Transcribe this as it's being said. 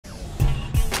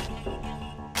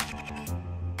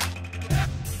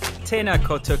Tēnā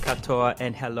koutou katoa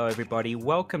and hello everybody.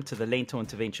 Welcome to the Lento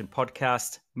Intervention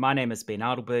podcast. My name is Ben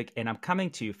Adelberg and I'm coming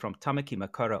to you from Tamaki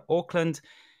Makaurau, Auckland.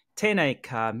 Tēnei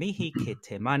ka mihi ke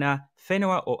te mana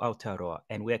whenua o Aotearoa,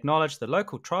 and we acknowledge the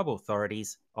local tribal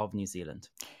authorities of New Zealand.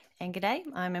 And g'day,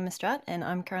 I'm Emma Strutt and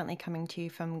I'm currently coming to you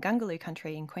from Gungaloo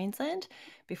country in Queensland.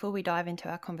 Before we dive into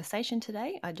our conversation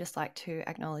today, I'd just like to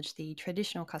acknowledge the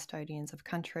traditional custodians of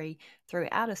country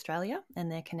throughout Australia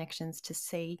and their connections to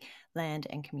sea, land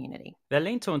and community. The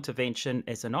Lento Intervention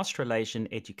is an Australasian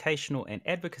educational and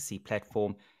advocacy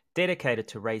platform dedicated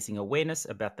to raising awareness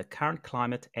about the current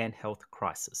climate and health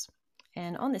crisis.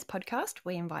 And on this podcast,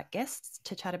 we invite guests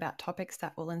to chat about topics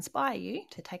that will inspire you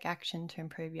to take action to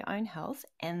improve your own health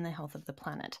and the health of the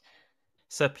planet.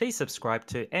 So please subscribe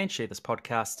to and share this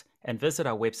podcast and visit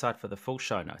our website for the full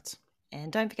show notes.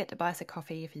 And don't forget to buy us a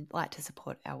coffee if you'd like to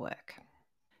support our work.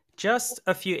 Just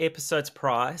a few episodes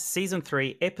prior, Season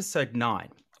 3, Episode 9,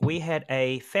 we had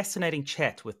a fascinating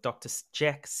chat with Dr.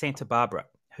 Jack Santabarbara,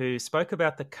 who spoke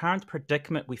about the current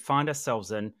predicament we find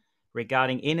ourselves in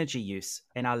regarding energy use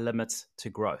and our limits to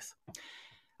growth.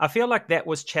 I feel like that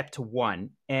was Chapter 1,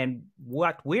 and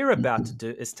what we're about to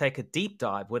do is take a deep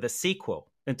dive with a sequel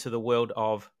into the world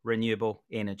of renewable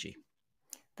energy.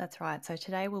 That's right. So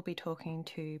today we'll be talking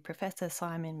to Professor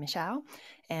Simon Michaux,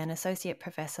 an Associate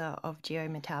Professor of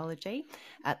Geometallurgy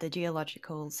at the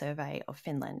Geological Survey of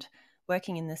Finland,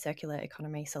 working in the Circular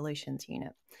Economy Solutions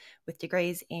Unit. With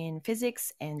degrees in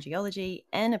Physics and Geology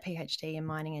and a PhD in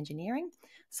Mining Engineering,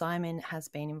 Simon has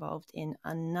been involved in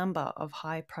a number of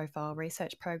high-profile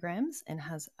research programs and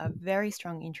has a very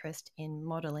strong interest in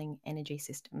modelling energy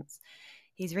systems.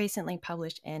 He's recently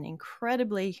published an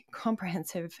incredibly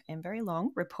comprehensive and very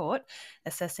long report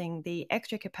assessing the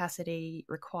extra capacity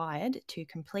required to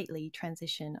completely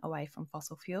transition away from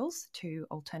fossil fuels to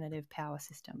alternative power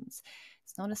systems.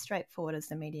 It's not as straightforward as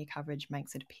the media coverage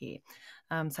makes it appear.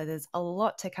 So there's a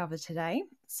lot to cover today.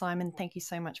 Simon, thank you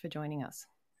so much for joining us.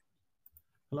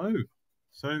 Hello.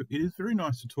 So it is very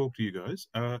nice to talk to you guys.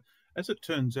 As it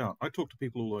turns out, I talk to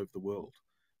people all over the world.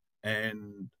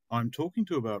 And I'm talking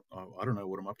to about, I don't know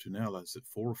what I'm up to now, is it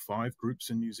 4 or 5 groups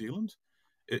in New Zealand?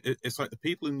 It's like the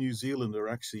people in New Zealand are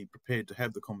actually prepared to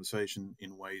have the conversation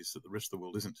in ways that the rest of the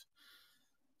world isn't.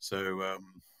 So,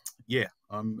 yeah,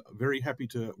 I'm very happy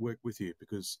to work with you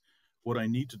because what I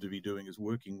need to be doing is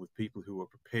working with people who are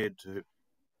prepared to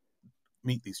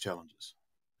meet these challenges.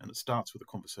 And it starts with a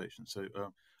conversation. So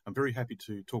I'm very happy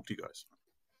to talk to you guys.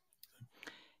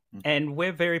 And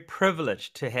we're very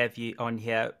privileged to have you on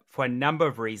here for a number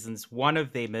of reasons. One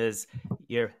of them is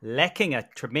you're lacking a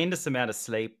tremendous amount of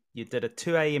sleep. You did a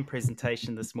 2 a.m.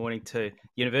 presentation this morning to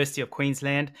University of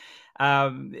Queensland.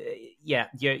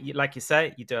 You, like you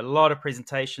say, you do a lot of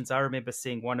presentations. I remember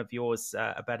seeing one of yours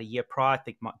about a year prior. I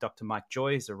think Dr. Mike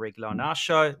Joy, who's a regular on our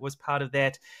show, was part of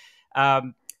that.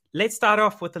 Let's start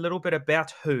off with a little bit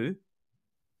about who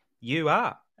you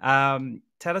are.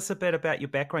 Tell us a bit about your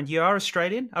background. You are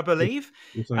Australian, I believe,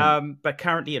 Yes, but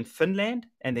currently in Finland,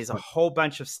 and there's a whole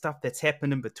bunch of stuff that's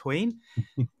happened in between.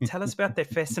 Tell us about that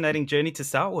fascinating journey to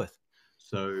start with.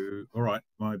 So, all right,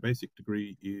 my basic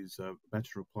degree is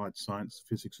Bachelor of Applied Science,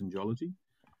 Physics and Geology.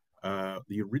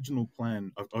 The original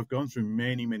plan, I've gone through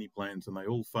many, many plans and they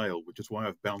all failed, which is why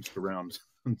I've bounced around.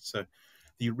 And so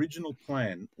the original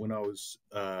plan when I was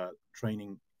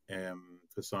training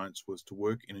for science was to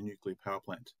work in a nuclear power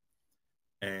plant.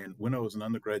 And when I was an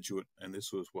undergraduate, and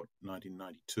this was,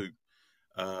 1992,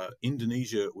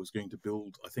 Indonesia was going to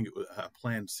build, I think it was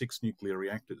planned 6 nuclear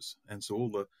reactors. And so all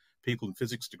the people in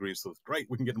physics degrees thought, great,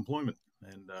 we can get employment.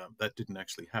 And that didn't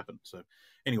actually happen. So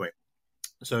anyway,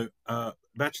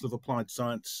 Bachelor of Applied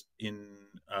Science in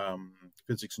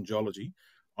Physics and Geology,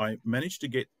 I managed to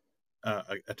get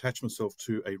attach myself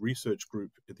to a research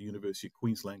group at the University of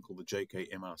Queensland called the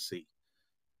JKMRC.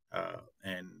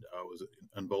 And I was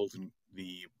involved in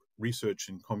the research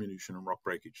in comminution and rock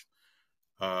breakage.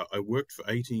 I worked for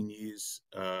 18 years.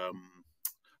 I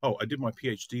did my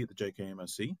PhD at the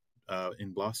JKMRC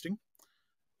in blasting.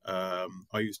 I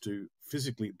used to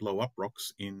physically blow up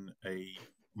rocks in a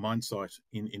mine site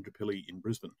in Indooroopilly in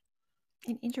Brisbane.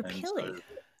 In Indooroopilly?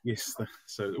 Yes,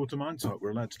 so it's a mine site.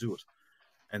 We're allowed to do it.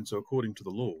 And so according to the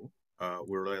law,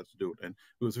 we're allowed to do it. And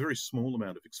it was a very small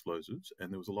amount of explosives,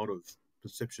 and there was a lot of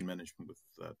perception management with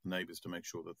neighbours to make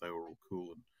sure that they were all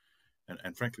cool.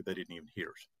 And frankly, they didn't even hear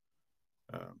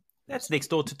it. That's next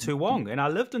door to Toowong, and I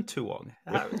lived in Toowong.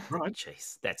 Right.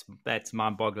 Jeez, that's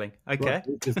mind-boggling. Okay.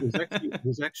 Right.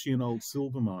 There's actually an old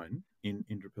silver mine in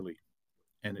Indooroopilly,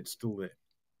 and it's still there.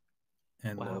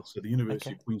 And wow. So the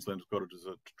University of Queensland has got it as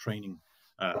a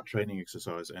training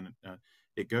exercise, and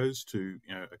It goes to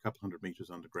a couple hundred meters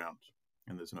underground,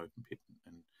 and there's an open pit,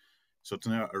 and so it's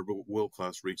now a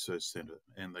world-class research centre,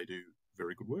 and they do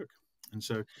very good work. And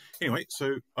so anyway,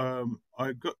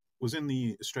 I was in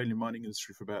the Australian mining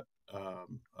industry for about I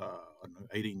don't know,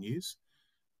 18 years,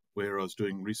 where I was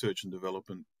doing research and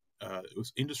development. It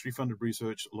was industry-funded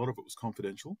research. A lot of it was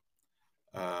confidential,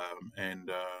 and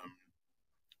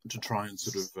to try and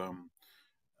sort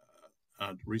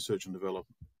of research and develop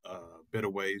better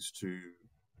ways to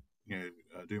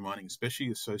do mining, especially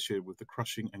associated with the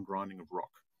crushing and grinding of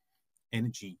rock,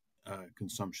 energy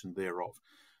consumption thereof.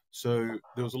 So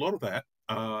there was a lot of that.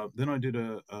 Then I did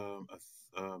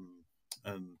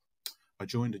I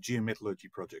joined a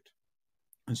geometallurgy project.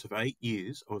 And so for 8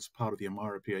 years, I was part of the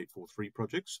Amira P843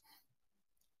 projects,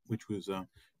 which was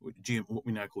what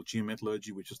we now call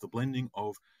geometallurgy, which is the blending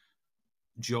of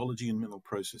geology and mineral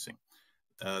processing.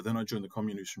 Then I joined the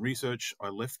comminution research. I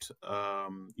left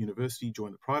university,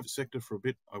 joined the private sector for a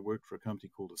bit. I worked for a company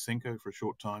called Asenco for a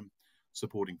short time,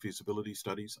 supporting feasibility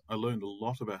studies. I learned a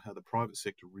lot about how the private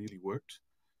sector really worked.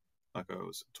 Like I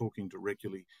was talking to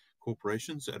regularly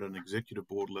corporations at an executive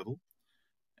board level.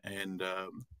 And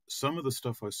some of the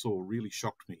stuff I saw really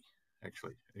shocked me,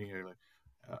 actually.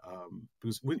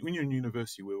 Because when you're in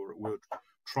university, we're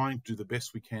trying to do the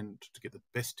best we can to get the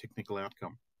best technical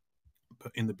outcome.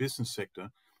 But in the business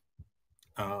sector,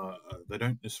 they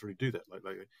don't necessarily do that. Like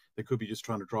they could be just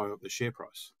trying to drive up the share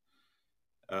price.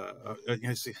 It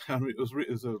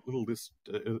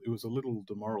was a little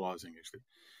demoralizing, actually.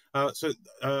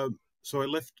 So I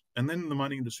left, and then the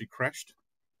mining industry crashed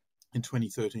in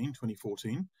 2013,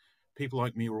 2014. People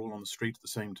like me were all on the street at the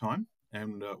same time,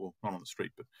 and well, not on the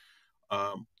street, but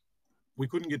we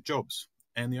couldn't get jobs.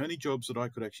 And the only jobs that I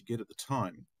could actually get at the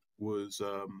time was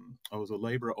I was a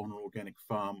labourer on an organic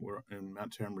farm in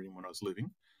Mount Tamarind when I was living,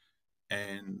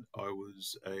 and I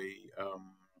was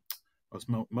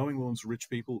mowing lawns for rich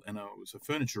people, and I was a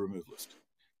furniture removalist,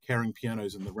 carrying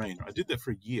pianos in the rain. I did that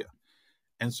for a year,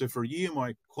 and so for a year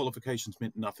my qualifications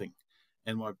meant nothing,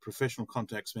 and my professional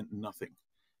contacts meant nothing,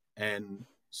 and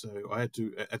so I had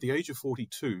to, at the age of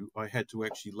 42, I had to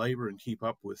actually labour and keep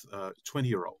up with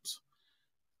 20-year-olds,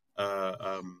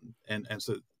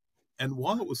 and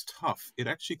while it was tough, it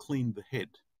actually cleaned the head,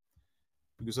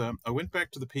 because I went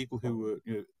back to the people who were,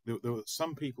 there were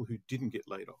some people who didn't get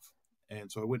laid off,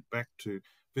 and so I went back to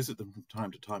visit them from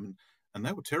time to time, and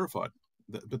they were terrified,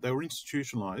 but they were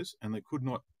institutionalized, and they could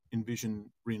not envision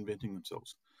reinventing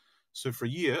themselves. So for a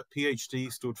year,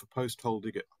 PhD stood for post-hole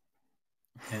digger.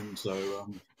 And so,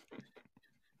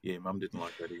 yeah, Mum didn't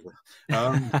like that either.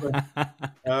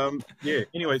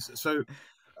 Anyways, so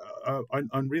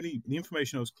I'm really, the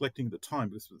information I was collecting at the time,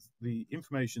 this was the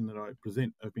information that I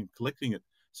present, I've been collecting it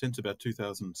since about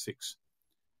 2006,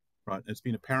 right? It's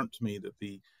been apparent to me that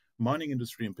the mining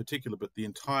industry in particular, but the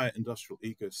entire industrial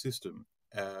ecosystem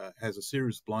has a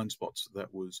series of blind spots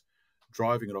that was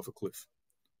driving it off a cliff.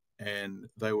 And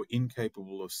they were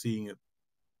incapable of seeing it,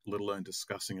 let alone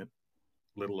discussing it,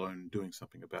 let alone doing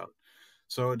something about it.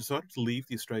 So I decided to leave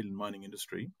the Australian mining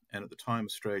industry, and at the time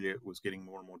Australia was getting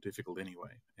more and more difficult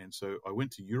anyway. And so I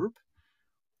went to Europe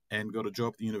and got a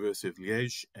job at the University of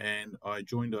Liège, and I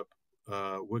joined up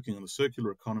working on the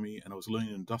circular economy, and I was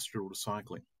learning industrial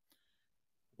recycling,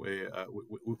 where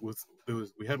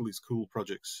we had all these cool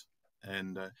projects.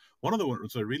 And one of the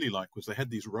ones I really liked was they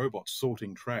had these robots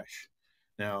sorting trash.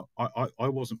 Now, I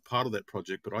wasn't part of that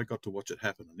project, but I got to watch it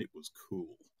happen, and it was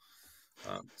cool.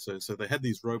 So they had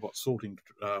these robots sorting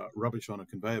rubbish on a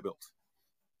conveyor belt,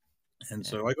 and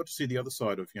so I got to see the other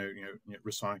side of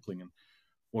recycling and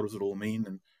what does it all mean.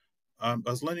 And I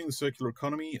was learning the circular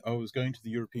economy. I was going to the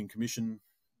European Commission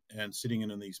and sitting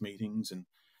in these meetings, and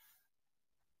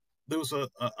there was a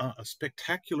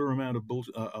spectacular amount of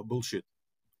bullshit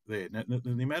there. Now,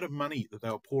 the amount of money that they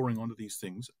were pouring onto these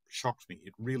things shocked me.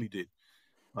 It really did.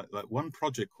 Like one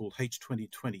project called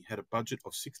H2020 had a budget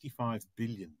of 65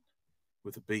 billion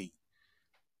with a B,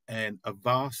 and a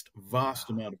vast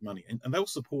amount of money. And they were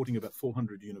supporting about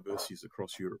 400 universities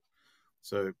across Europe.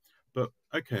 So, but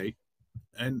okay.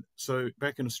 And so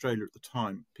back in Australia at the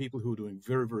time, people who were doing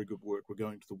very, very good work were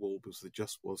going to the wall because there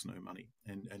just was no money.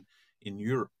 And in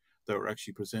Europe, they were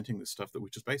actually presenting this stuff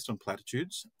which is based on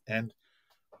platitudes. And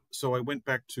so I went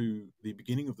back to the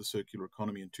beginning of the circular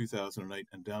economy in 2008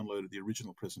 and downloaded the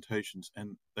original presentations,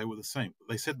 and they were the same.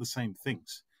 They said the same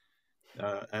things.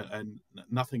 And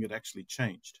nothing had actually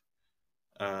changed,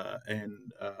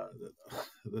 and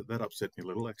that upset me a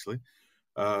little, actually.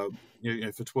 For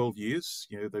 12 years,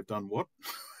 they've done what?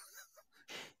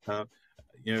 Our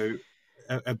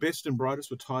best and brightest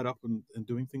were tied up and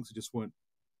doing things that just weren't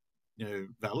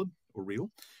valid or real.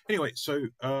 Anyway, so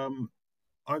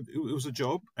it was a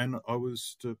job, and I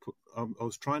was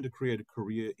trying to create a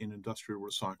career in industrial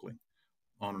recycling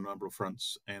on a number of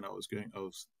fronts, and I was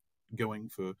going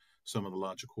for some of the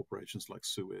larger corporations like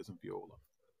Suez and Viola.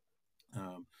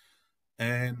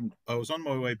 And I was on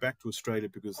my way back to Australia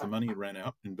because the money ran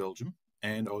out in Belgium,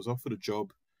 and I was offered a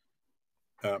job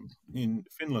in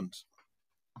Finland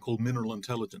called Mineral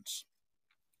Intelligence.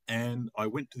 And I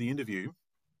went to the interview.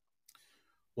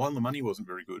 While the money wasn't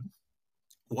very good,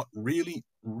 what really,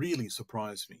 really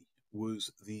surprised me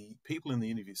was the people in the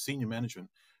interview, senior management,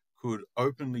 could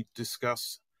openly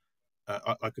discuss,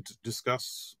 I could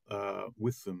discuss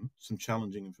with them some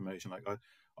challenging information. Like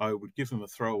I would give them a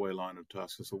throwaway line of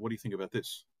tasks. So what do you think about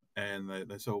this? And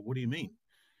they say, well, what do you mean?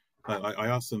 I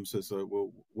asked them,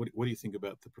 well, what do you think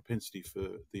about the propensity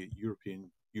for the European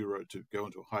euro to go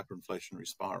into a hyperinflationary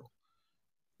spiral?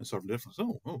 And so from different,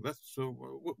 that's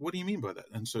what do you mean by that?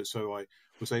 And so I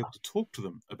was able to talk to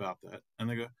them about that, and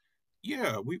they go,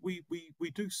 yeah, we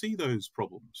do see those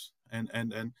problems,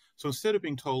 and so instead of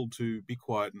being told to be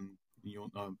quiet and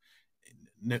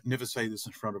never say this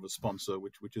in front of a sponsor,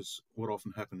 which is what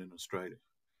often happened in Australia,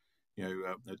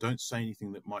 don't say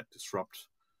anything that might disrupt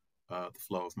the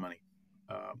flow of money.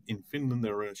 In Finland,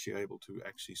 they were actually able to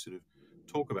sort of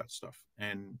talk about stuff,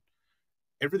 and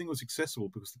everything was accessible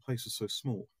because the place is so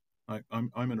small.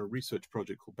 I'm in a research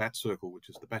project called BAT Circle, which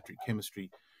is the battery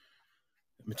chemistry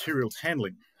materials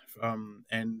handling.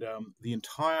 And the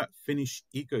entire Finnish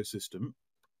ecosystem,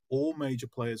 all major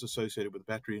players associated with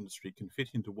the battery industry can fit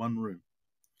into one room.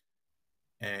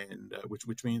 And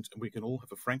which means we can all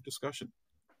have a frank discussion.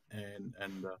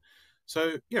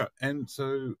 So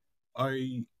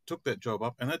I took that job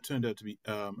up, and that turned out to be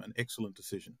an excellent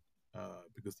decision.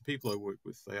 Because the people I work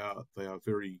with, they are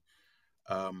very,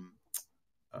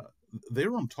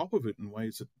 they're on top of it in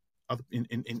ways that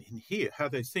in here, how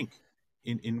they think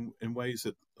in ways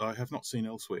that I have not seen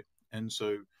elsewhere. And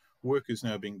so work is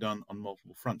now being done on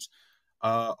multiple fronts.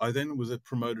 I then was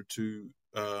promoted to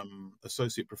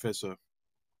Associate Professor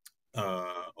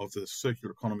of the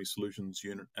Circular Economy Solutions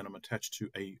Unit, and I'm attached to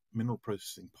a mineral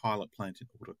processing pilot plant in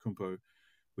Outokumpu,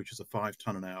 which is a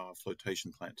 5-ton-an-hour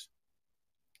flotation plant.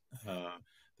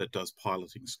 That does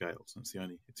piloting scales. And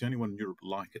it's the only one in Europe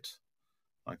like it.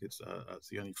 It's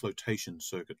the only flotation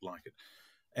circuit like it.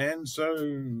 And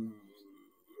so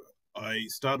I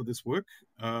started this work.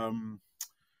 I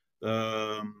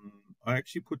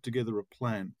actually put together a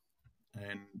plan,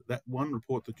 and that one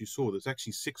report that you saw, there's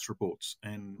actually 6 reports,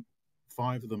 and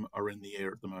 5 of them are in the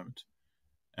air at the moment,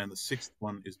 and the 6th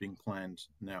one is being planned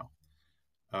now.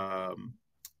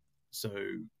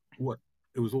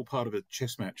 It was all part of a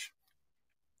chess match.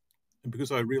 And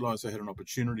because I realized I had an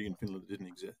opportunity in Finland that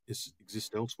didn't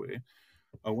exist elsewhere,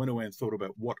 I went away and thought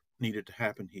about what needed to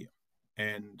happen here.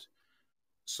 And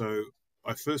so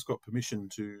I first got permission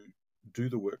to do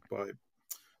the work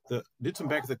did some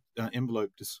back of the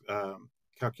envelope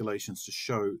calculations to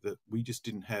show that we just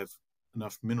didn't have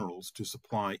enough minerals to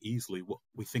supply easily what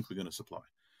we think we're going to supply.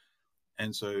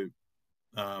 And so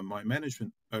my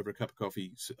management over a cup of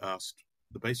coffee asked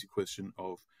the basic question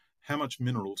of how much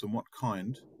minerals and what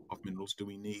kind of minerals do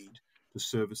we need to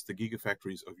service the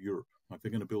gigafactories of Europe? Like,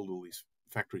 they're going to build all these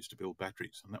factories to build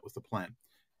batteries, and that was the plan.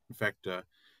 In fact,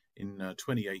 in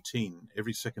 2018,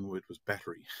 every second word was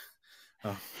battery.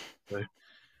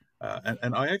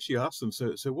 And I actually asked them,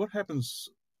 so what happens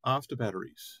after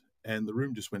batteries? And the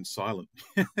room just went silent.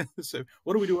 So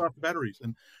what do we do after batteries?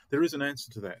 And there is an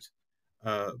answer to that,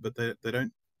 but they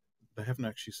haven't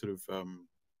actually sort of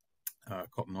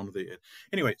cotton onto there yet.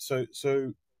 Anyway, so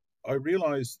I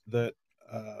realized that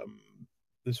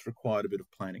this required a bit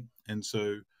of planning. And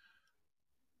so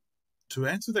to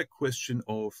answer that question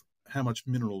of how much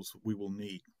minerals we will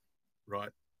need, right,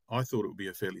 I thought it would be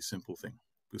a fairly simple thing,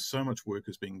 because so much work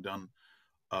is being done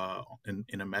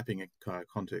in a mapping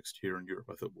context here in Europe.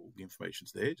 I thought, well, the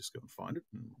information's there, just go and find it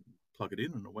and plug it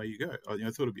in, and away you go. I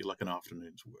thought it'd be like an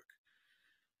afternoon's work.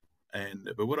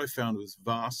 But what I found was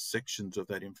vast sections of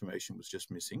that information was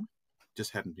just missing,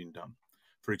 just hadn't been done.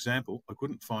 For example, I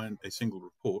couldn't find a single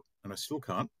report, and I still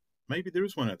can't. Maybe there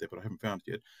is one out there, but I haven't found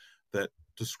it yet, that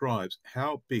describes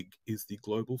how big is the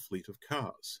global fleet of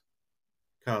cars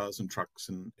and trucks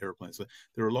and airplanes. So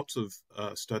there are lots of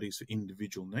studies for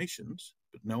individual nations,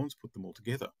 but no one's put them all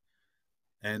together.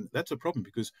 And that's a problem,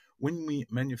 because when we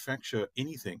manufacture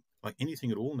anything, like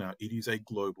anything at all now, it is a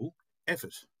global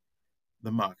effort.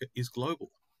 The market is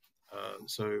global.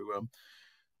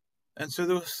 And so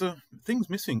there was things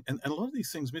missing, and a lot of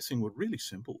these things missing were really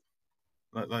simple.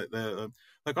 I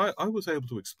was able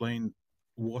to explain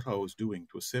what I was doing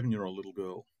to a 7-year-old little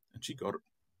girl And she got it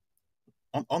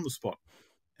on the spot.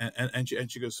 And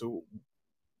she goes, so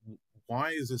why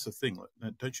is this a thing?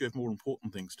 Like, don't you have more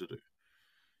important things to do?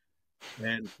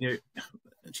 And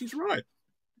and she's right.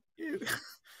 Yeah,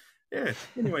 yeah.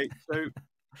 Anyway, so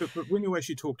but when you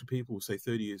actually talk to people, say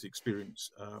 30 years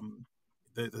experience,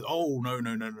 they're, oh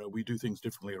no, we do things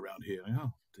differently around here.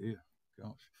 Oh dear,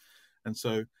 gosh. And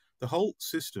so the whole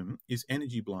system is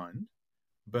energy blind,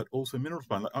 but also minerals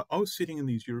blind. Like, I was sitting in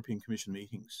these European Commission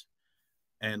meetings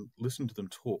and listened to them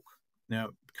talk. Now,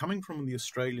 coming from the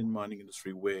Australian mining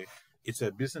industry, where it's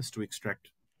our business to extract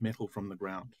metal from the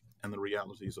ground, and the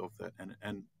realities of that,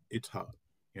 and it's hard.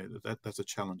 That's a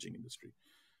challenging industry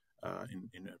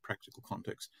in a practical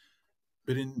context.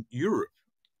 But in Europe,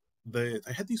 they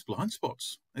had these blind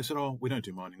spots. They said, "Oh, we don't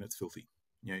do mining. That's filthy."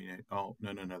 Oh,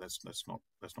 no, that's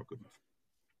not good enough.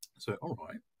 So, all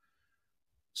right.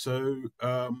 So,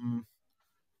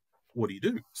 what do you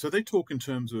do? So they talk in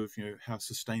terms of how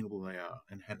sustainable they are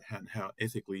and how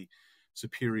ethically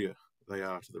superior they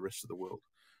are to the rest of the world,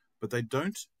 but they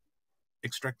don't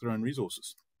extract their own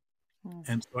resources.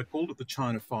 And so I called it the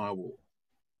China firewall,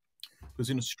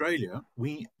 because in Australia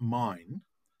we mine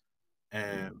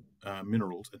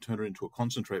minerals and turn it into a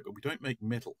concentrate, but we don't make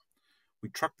metal. We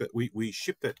truck that, we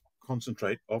ship that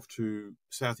concentrate off to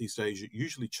Southeast Asia,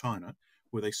 usually China,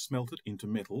 where they smelt it into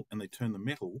metal and they turn the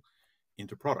metal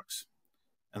into products,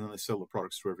 and then they sell the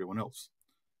products to everyone else.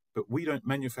 But we don't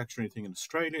manufacture anything in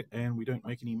Australia, and we don't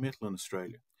make any metal in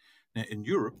Australia. Now, in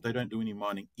Europe, they don't do any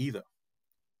mining either.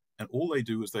 And all they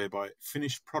do is they buy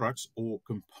finished products or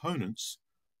components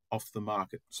off the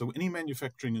market. So any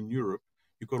manufacturing in Europe,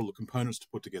 you've got all the components to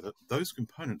put together. Those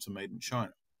components are made in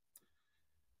China,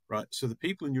 right? So the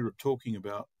people in Europe talking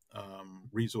about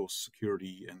resource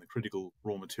security and the critical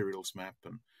raw materials map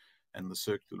and the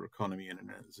circular economy, and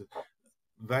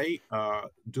they are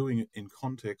doing it in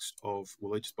context of,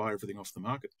 well, they just buy everything off the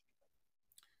market.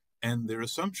 And their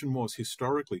assumption was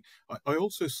historically, I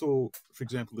also saw, for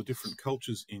example, the different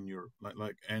cultures in Europe,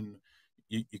 and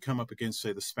you come up against,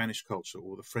 say, the Spanish culture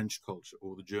or the French culture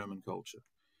or the German culture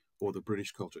or the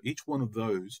British culture. Each one of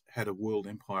those had a world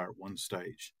empire at one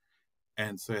stage.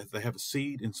 And so they have a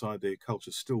seed inside their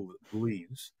culture still that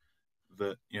believes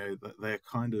that, that they're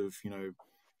kind of,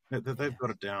 that they've got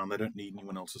it down. They don't need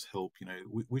anyone else's help.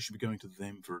 We should be going to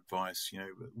them for advice.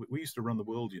 We used to run the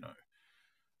world,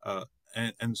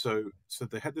 and so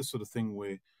they had this sort of thing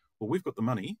where, well, we've got the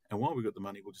money, and while we've got the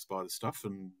money, we'll just buy the stuff,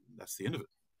 and that's the end of it.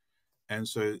 And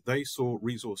so they saw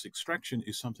resource extraction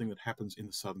is something that happens in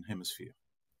the Southern Hemisphere,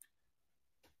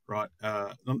 right?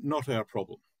 Not our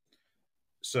problem.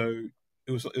 So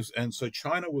it was, and so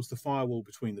China was the firewall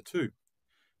between the two.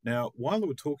 Now, while they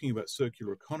were talking about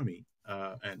circular economy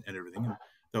and everything,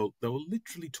 they were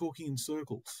literally talking in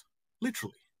circles,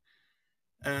 literally.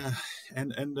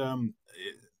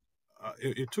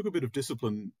 It took a bit of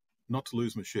discipline not to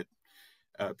lose my shit,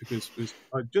 because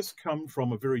I'd just come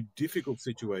from a very difficult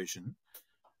situation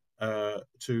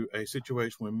to a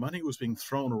situation where money was being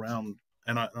thrown around,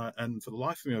 and for the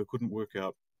life of me, I couldn't work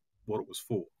out what it was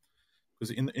for.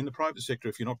 Because in the private sector,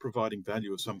 if you're not providing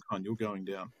value of some kind, you're going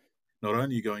down. Not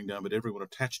only are you going down, but everyone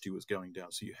attached to you is going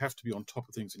down. So you have to be on top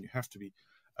of things, and you have to be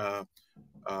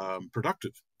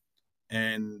productive.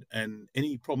 And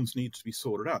any problems need to be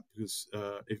sorted out, because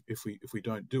if we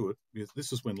don't do it, because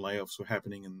this is when layoffs were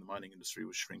happening and the mining industry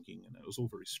was shrinking, and it was all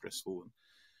very stressful.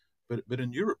 But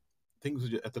in Europe,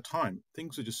 at the time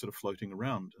things were just sort of floating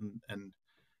around,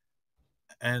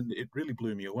 and it really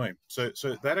blew me away. So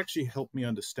that actually helped me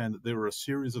understand that there were a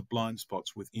series of blind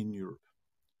spots within Europe.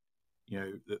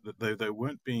 They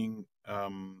weren't being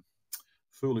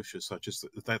foolish as such, as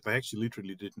that they actually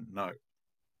literally didn't know,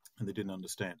 and they didn't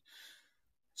understand.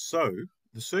 So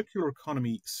the circular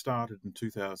economy started in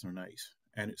 2008,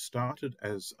 and it started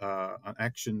as an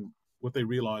action. What they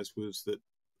realized was that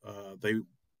they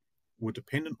were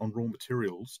dependent on raw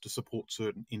materials to support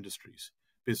certain industries,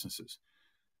 businesses,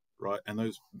 right? And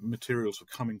those materials were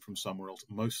coming from somewhere else,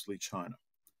 mostly China,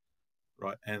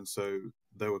 right? And so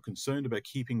they were concerned about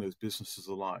keeping those businesses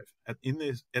alive. At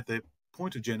their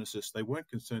point of genesis, they weren't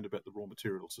concerned about the raw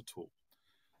materials at all.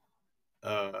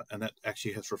 And that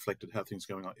actually has reflected how things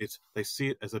are going on. They see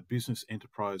it as a business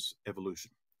enterprise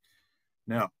evolution.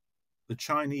 Now, the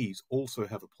Chinese also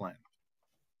have a plan.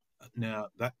 Now,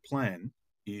 that plan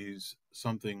is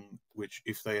something which,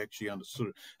 if they actually understood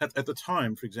it, at the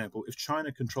time, for example, if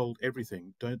China controlled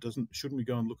everything, shouldn't we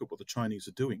go and look at what the Chinese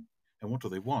are doing and what do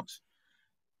they want?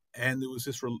 And there was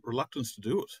this reluctance to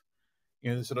do it.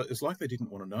 It's like they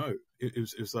didn't want to know. It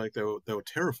was like they were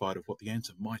terrified of what the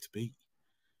answer might be.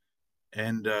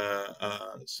 And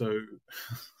so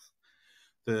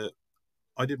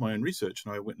I did my own research,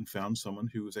 and I went and found someone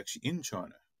who was actually in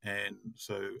China, and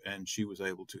she was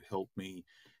able to help me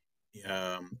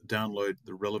download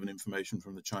the relevant information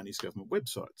from the Chinese government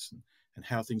websites and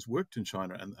how things worked in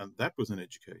China, and that was an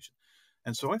education.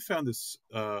 And so I found this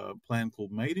plan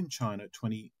called Made in China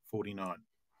 2049.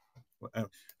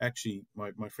 Actually,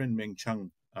 my friend Meng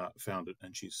Chung found it,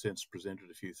 and she's since presented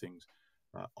a few things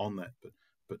on that.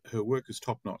 But her work is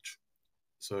top notch.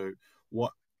 So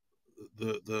what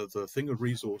the thing of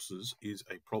resources is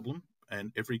a problem,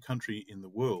 and every country in the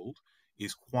world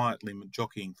is quietly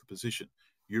jockeying for position.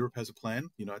 Europe has a plan,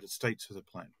 the United States has a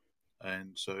plan,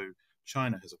 and so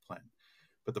China has a plan.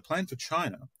 But the plan for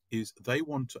China is they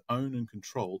want to own and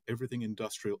control everything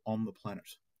industrial on the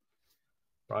planet.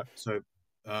 Right. So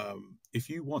if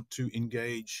you want to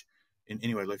engage in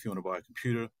any way, like if you want to buy a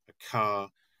computer, a car,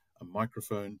 a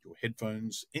microphone, your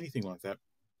headphones, anything like that,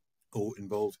 or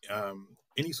involve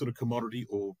any sort of commodity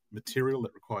or material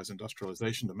that requires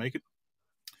industrialization to make it,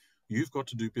 you've got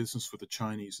to do business with the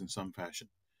Chinese in some fashion.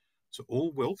 So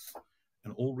all wealth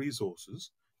and all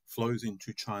resources flows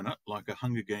into China like a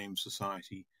Hunger Games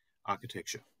society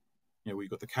architecture. We've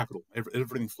got the capital.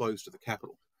 Everything flows to the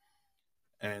capital.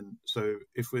 And so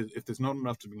if there's not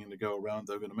enough to begin to go around,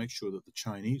 they're going to make sure that the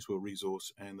Chinese will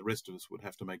resource and the rest of us would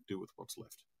have to make do with what's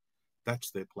left.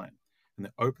 That's their plan. And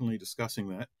they're openly discussing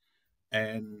that.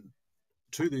 And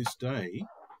to this day,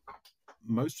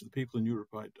 most of the people in Europe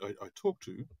I talk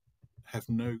to have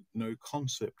no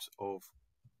concept of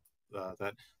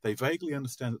that. They vaguely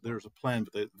understand that there is a plan,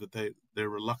 but they're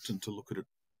reluctant to look at it,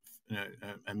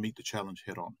 and meet the challenge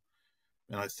head on.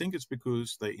 And I think it's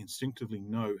because they instinctively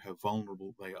know how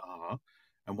vulnerable they are,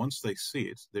 and once they see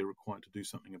it, they're required to do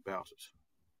something about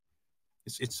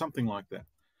it. It's something like that.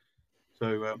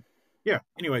 So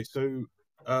anyway, so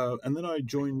and then I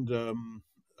joined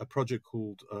a project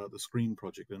called the Screen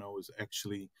Project, and I was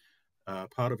actually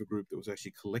part of a group that was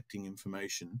actually collecting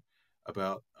information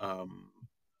about.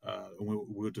 We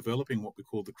were developing what we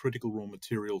call the critical raw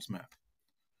materials map,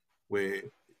 where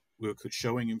we were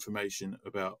showing information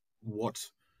about what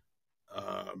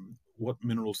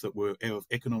minerals that were of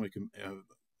economic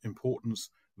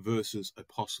importance versus a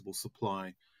possible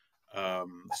supply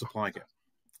gap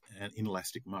and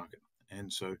inelastic market.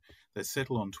 And so they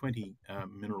settled on 20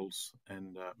 minerals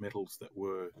and metals that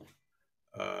were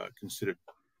considered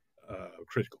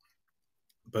critical.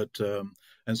 But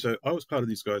and so I was part of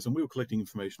these guys, and we were collecting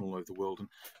information all over the world.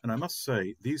 And I must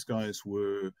say, these guys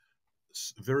were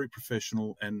very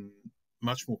professional and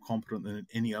much more competent than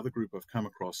any other group I've come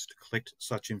across to collect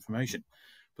such information.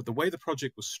 But the way the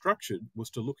project was structured was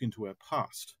to look into our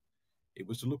past. It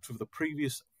was to look for the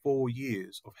previous 4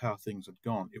 years of how things had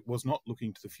gone. It was not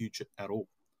looking to the future at all.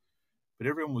 But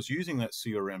everyone was using that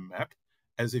CRM map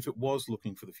as if it was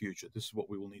looking for the future. This is what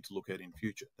we will need to look at in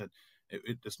future. That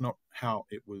it's not how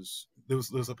it was. There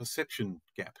was a perception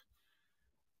gap.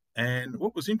 And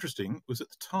what was interesting was at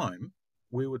the time,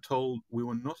 we were told we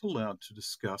were not allowed to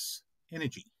discuss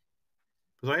energy.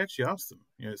 Because I actually asked them,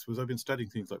 because I've been studying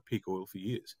things like peak oil for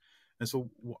years. And so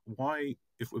why,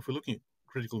 if we're looking at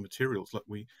critical materials, like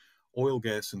oil,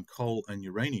 gas, and coal and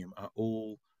uranium are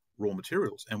all raw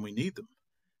materials, and we need them.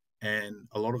 And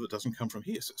a lot of it doesn't come from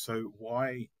here. So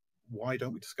why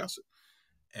don't we discuss it?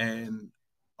 And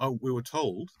we were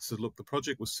told, so look, the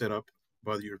project was set up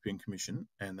by the European Commission,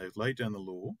 and they've laid down the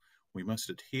law. We must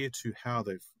adhere to how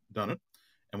they've done it,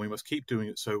 and we must keep doing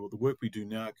it so the work we do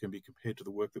now can be compared to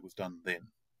the work that was done then.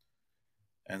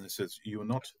 And it says you are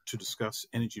not to discuss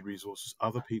energy resources.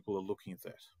 Other people are looking at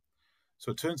that.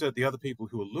 So it turns out the other people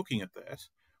who are looking at that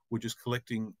were just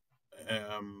collecting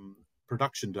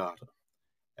production data,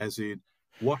 as in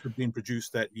what had been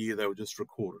produced that year. They were just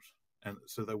recorded. And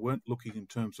so they weren't looking in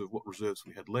terms of what reserves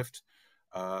we had left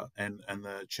and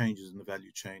the changes in the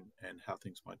value chain and how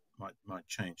things might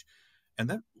change. And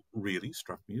that really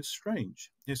struck me as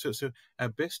strange. So our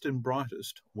best and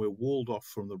brightest were walled off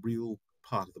from the real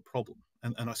part of the problem.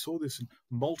 And I saw this in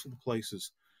multiple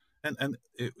places. And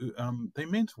they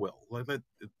meant well.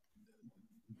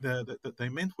 They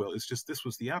meant well. It's just this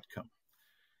was the outcome.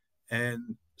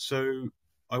 And so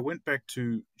I went back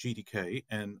to GTK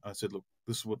and I said, look,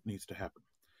 this is what needs to happen.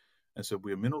 And so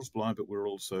we're minerals blind, but we're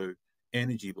also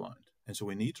energy blind. And so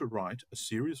we need to write a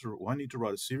series of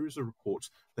reports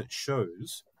that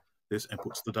shows this and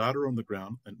puts the data on the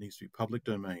ground, and it needs to be public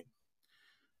domain.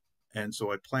 And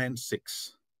so I planned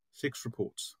six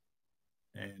reports.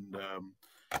 And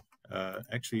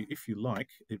actually, if you like,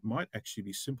 it might actually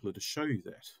be simpler to show you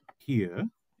that. Here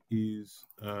is,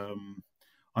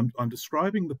 I'm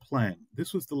describing the plan.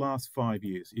 This was the last 5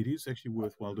 years. It is actually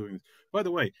worthwhile doing this. By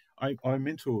the way, I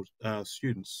mentor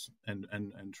students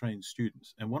and train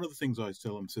students. And one of the things I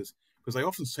tell them says, because they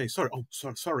often say, sorry, I'm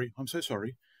so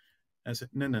sorry. And I said,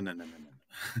 no.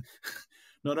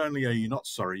 Not only are you not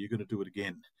sorry, you're going to do it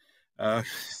again.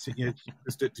 So,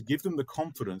 just to give them the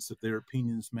confidence that their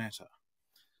opinions matter.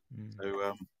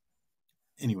 So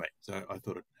anyway, so I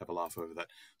thought I'd have a laugh over that.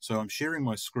 So I'm sharing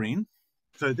my screen.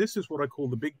 So this is what I call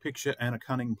the big picture and a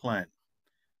cunning plan.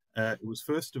 It was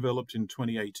first developed in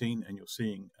 2018, and you're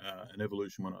seeing an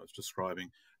evolution when I was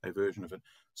describing a version of it.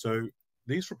 So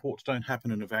these reports don't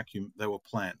happen in a vacuum. They were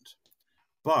planned.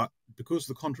 But because of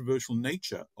the controversial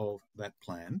nature of that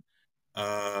plan,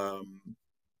 I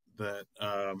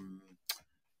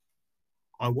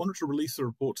wanted to release the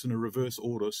reports in a reverse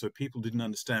order so people didn't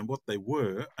understand what they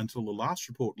were until the last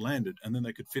report landed, and then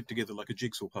they could fit together like a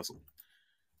jigsaw puzzle.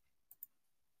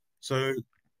 So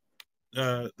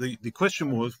the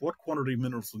question was, what quantity of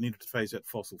minerals are needed to phase out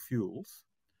fossil fuels?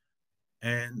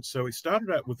 And so we started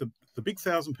out with the big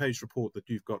 1,000-page report that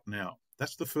you've got now.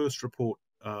 That's the first report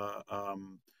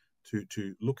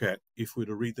to look at if we're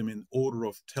to read them in order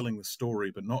of telling the story,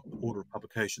 but not order of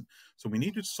publication. So we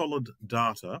needed solid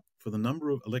data for the number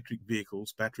of electric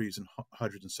vehicles, batteries and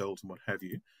hydrogen cells and what have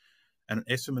you, and an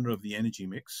estimate of the energy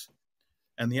mix.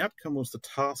 And the outcome was the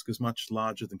task is much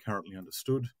larger than currently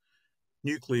understood.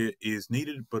 Nuclear is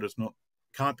needed, but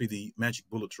can't be the magic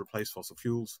bullet to replace fossil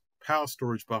fuels. Power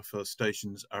storage buffer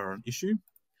stations are an issue.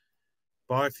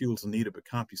 Biofuels are needed, but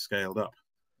can't be scaled up.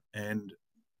 And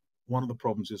one of the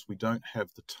problems is we don't have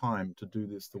the time to do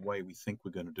this the way we think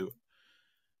we're going to do it.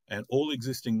 And all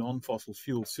existing non-fossil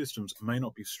fuel systems may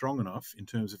not be strong enough in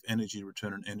terms of energy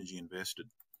return and energy invested.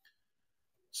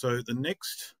 So the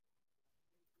next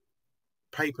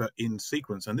paper in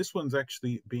sequence, and this one's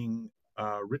actually being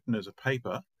written as a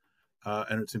paper,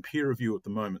 and it's in peer review at the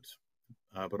moment,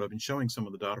 but I've been showing some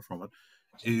of the data from it,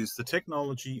 is the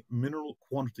technology mineral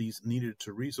quantities needed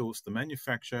to resource the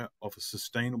manufacture of a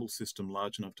sustainable system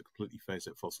large enough to completely phase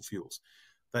out fossil fuels.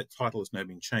 That title has now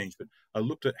been changed, but I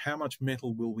looked at how much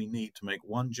metal will we need to make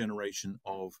one generation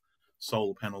of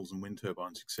solar panels and wind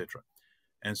turbines, etc.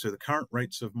 And so the current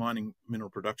rates of mining mineral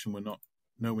production were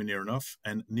nowhere near enough,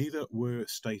 and neither were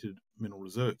stated mineral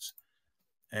reserves.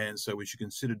 And so we should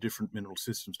consider different mineral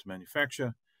systems to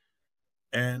manufacture.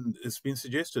 And it's been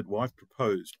suggested, well, I've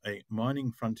proposed a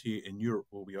mining frontier in Europe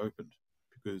will be opened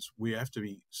because we have to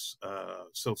be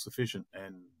self-sufficient.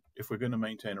 And if we're going to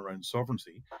maintain our own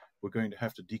sovereignty, we're going to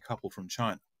have to decouple from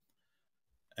China.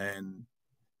 And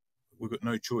we've got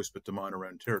no choice but to mine our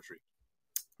own territory.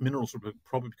 Minerals will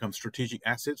probably become strategic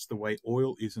assets the way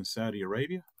oil is in Saudi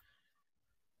Arabia.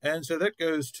 And so that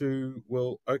goes to,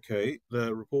 well, okay,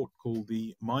 the report called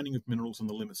The Mining of Minerals and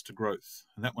the Limits to Growth.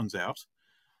 And that one's out.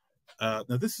 Now,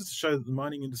 this is to show that the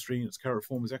mining industry in its current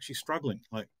form is actually struggling.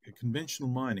 Like conventional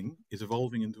mining is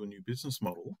evolving into a new business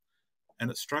model, and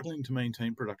it's struggling to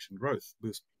maintain production growth.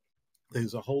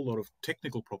 There's a whole lot of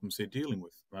technical problems they're dealing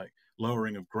with, like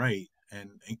lowering of grade and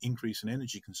increase in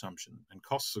energy consumption, and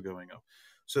costs are going up.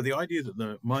 So the idea that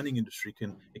the mining industry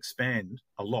can expand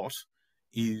a lot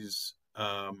is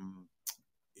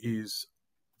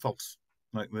false.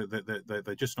 Like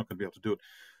they're just not going to be able to do it.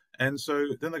 And so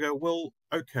then they go, well,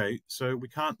 okay, so we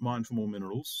can't mine for more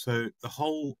minerals. So the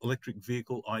whole electric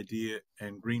vehicle idea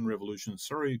and green revolution,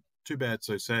 sorry, too bad,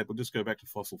 so sad, we'll just go back to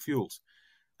fossil fuels.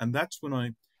 And that's when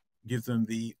I give them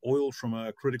the oil from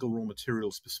a critical raw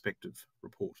materials perspective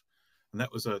report. And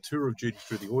that was a tour of duty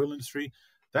through the oil industry.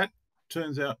 That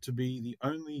turns out to be the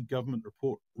only government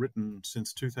report written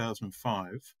since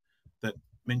 2005 that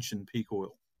mentioned peak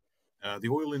oil. The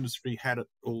oil industry had it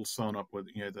all sewn up with,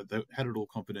 they had it all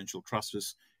confidential. Trust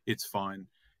us, it's fine.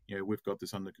 We've got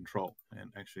this under control. And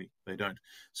actually, they don't.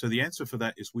 So the answer for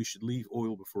that is we should leave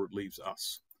oil before it leaves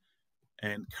us.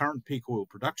 And current peak oil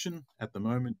production at the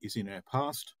moment is in our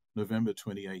past, November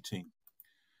 2018.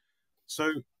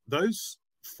 So those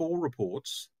 4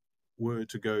 reports were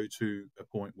to go to a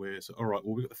point where, all right,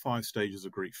 well, we've got the 5 stages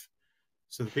of grief.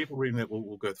 So the people reading that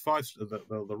will go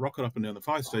they'll rocket up and down the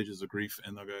 5 stages of grief,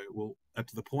 and they'll go, well, up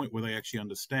to the point where they actually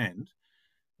understand.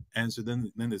 And so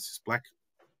then there's this black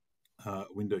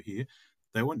window here.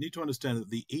 They need to understand that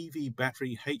the EV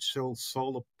battery, H-cell,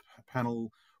 solar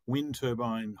panel, wind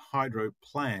turbine, hydro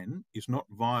plan is not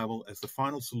viable as the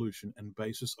final solution and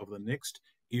basis of the next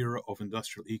era of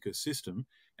industrial ecosystem,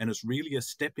 and it's really a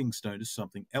stepping stone to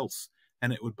something else.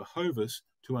 And it would behove us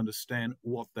to understand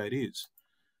what that is.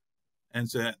 And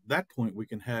so at that point, we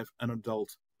can have an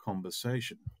adult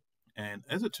conversation. And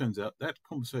as it turns out, that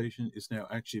conversation is now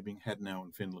actually being had now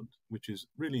in Finland, which is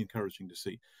really encouraging to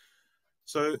see.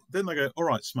 So then they go, all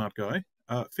right, smart guy,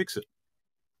 fix it.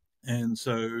 And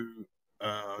so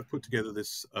I put together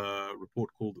this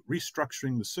report called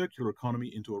Restructuring the Circular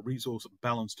Economy into a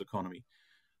Resource-Balanced Economy.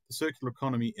 The circular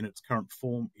economy in its current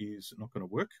form is not going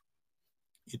to work.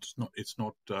 It's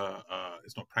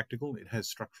not practical. It has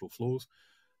structural flaws.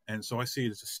 And so I see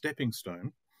it as a stepping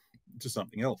stone to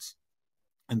something else.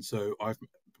 And so I've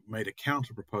made a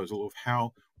counter proposal of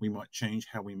how we might change,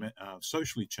 how we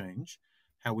socially change,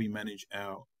 how we manage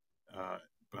our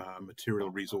material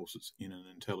resources in an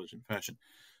intelligent fashion.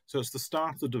 So it's the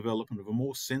start of the development of a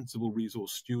more sensible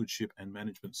resource stewardship and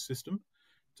management system.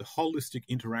 It's a holistic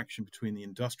interaction between the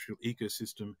industrial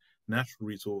ecosystem, natural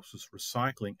resources,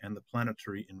 recycling, and the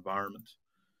planetary environment.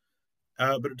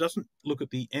 But it doesn't look at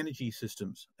the energy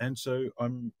systems. And so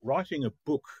I'm writing a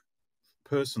book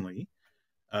personally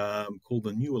called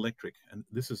The New Electric, and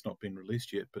this has not been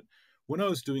released yet. But when I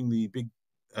was doing the big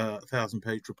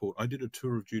 1,000-page report, I did a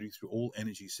tour of duty through all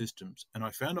energy systems, and I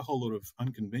found a whole lot of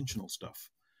unconventional stuff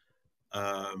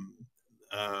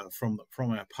from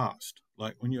our past.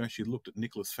 Like when you actually looked at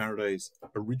Nicholas Faraday's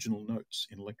original notes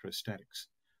in electrostatics,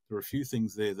 there are a few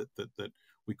things there that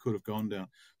we could have gone down.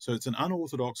 So it's an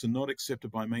unorthodox and not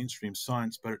accepted by mainstream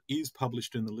science, but it is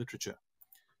published in the literature,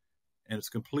 and it's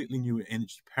a completely new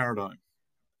energy paradigm,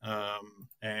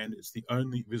 and it's the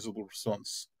only visible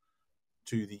response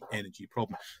to the energy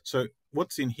problem. So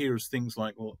what's in here is things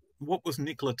like, well, what was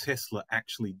Nikola Tesla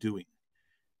actually doing?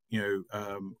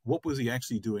 What was he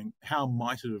actually doing? How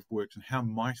might it have worked, and how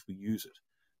might we use it?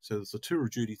 So there's a tour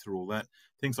of duty through all that,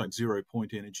 things like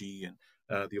zero-point energy and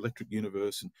the electric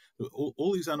universe, and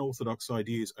all these unorthodox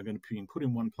ideas are going to be put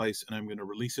in one place, and I'm going to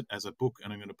release it as a book,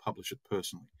 and I'm going to publish it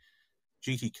personally.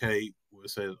 GTK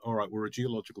said, all right, we're a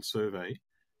geological survey,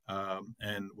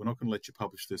 and we're not going to let you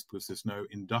publish this because there's no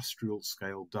industrial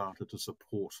scale data to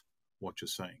support what you're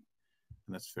saying.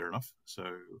 And that's fair enough. So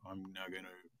I'm now going to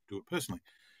do it personally.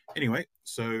 Anyway,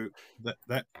 so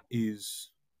that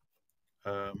was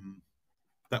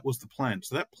the plan.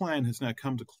 So that plan has now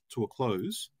come to a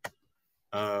close.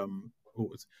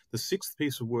 The sixth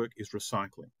piece of work is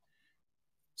recycling.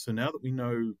 So now that we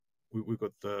know we've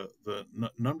got the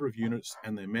number of units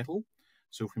and their metal,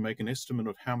 so if we make an estimate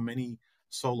of how many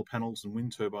solar panels and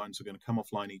wind turbines are going to come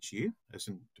offline each year, as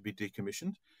in to be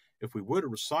decommissioned, if we were to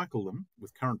recycle them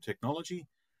with current technology,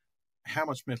 how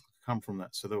much metal could come from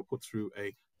that? So they were put through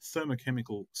a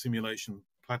thermochemical simulation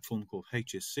platform called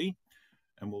HSC,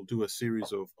 and we'll do a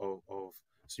series of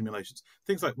simulations.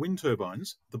 Things like wind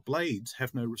turbines, the blades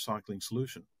have no recycling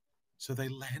solution, so they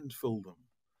landfill them.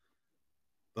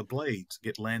 The blades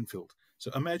get landfilled. So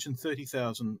imagine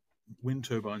 30,000 wind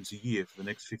turbines a year for the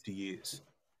next 50 years.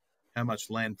 How much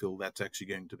landfill that's actually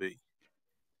going to be.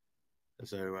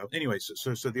 So anyway,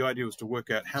 so the idea was to work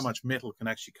out how much metal can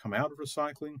actually come out of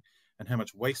recycling and how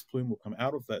much waste plume will come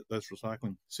out of those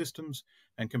recycling systems,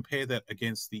 and compare that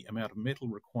against the amount of metal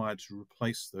required to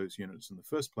replace those units in the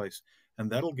first place.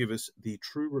 And that'll give us the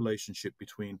true relationship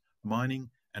between mining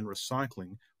and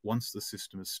recycling once the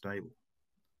system is stable.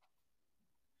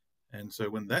 And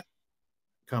so when that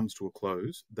comes to a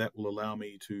close, that will allow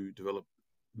me to develop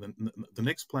the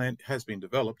next plan. Has been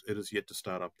developed. It is yet to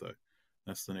start up, though.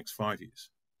 That's the next 5 years.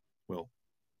 Well,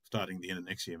 starting the end of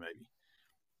next year, maybe.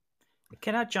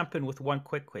 Can I jump in with one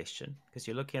quick question? Because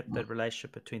you're looking at the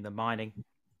relationship between the mining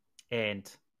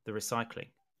and the recycling.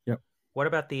 Yep. What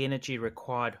about the energy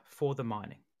required for the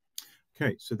mining?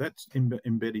 Okay, so that's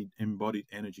embodied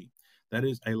energy. That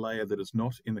is a layer that is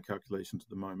not in the calculations at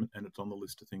the moment, and it's on the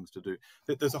list of things to do.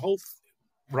 There's a whole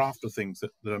raft of things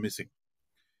that are missing.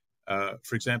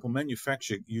 For example,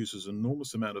 manufacture uses an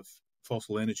enormous amount of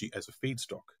fossil energy as a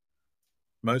feedstock.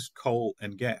 Most coal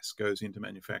and gas goes into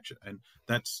manufacture, and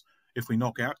that's, if we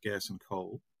knock out gas and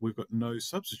coal, we've got no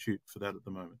substitute for that at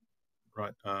the moment,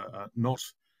 right?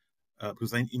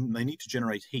 Because they need to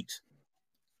generate heat,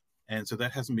 and so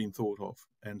that hasn't been thought of.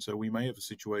 And so we may have a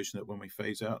situation that when we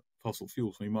phase out fossil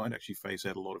fuels, we might actually phase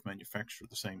out a lot of manufacture at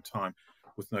the same time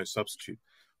with no substitute.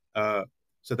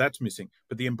 So that's missing.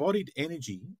 But the embodied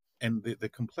energy and the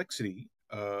complexity,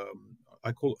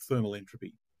 I call it thermal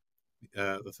entropy.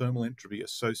 The thermal entropy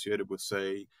associated with,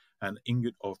 say, an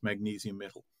ingot of magnesium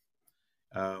metal,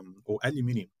 or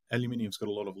aluminium. Aluminium's got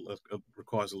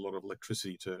requires a lot of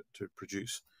electricity to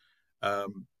produce.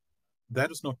 That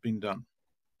has not been done,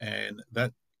 and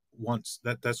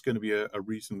that's going to be a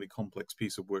reasonably complex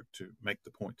piece of work to make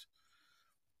the point.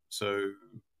 So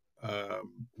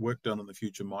work done in the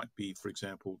future might be, for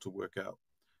example, to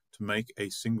make a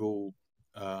single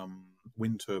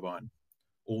wind turbine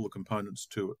all the components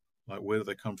to it, like where do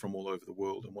they come from all over the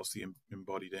world and what's the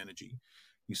embodied energy.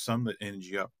 You sum that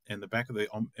energy up, and the back of the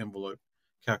envelope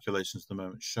calculations at the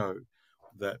moment show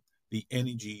that the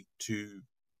energy to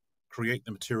create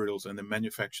the materials and then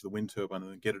manufacture the wind turbine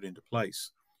and then get it into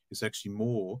place is actually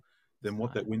more than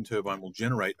what that wind turbine will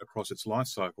generate across its life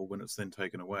cycle when it's then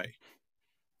taken away.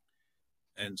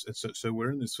 And so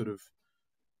we're in this sort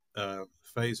of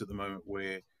phase at the moment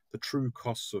where the true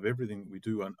costs of everything we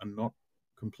do are not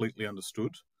completely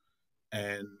understood,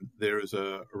 and there is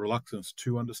a reluctance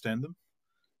to understand them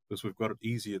because we've got it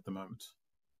easy at the moment.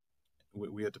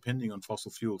 We are depending on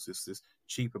fossil fuels, this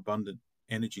cheap, abundant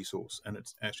energy source, and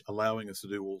it's actually allowing us to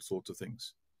do all sorts of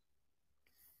things.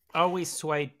 Are we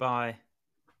swayed by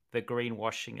the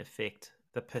greenwashing effect,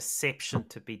 the perception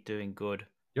to be doing good?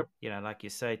 Yep. Like you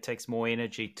say, it takes more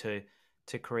energy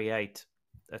to create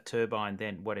a turbine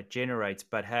than what it generates.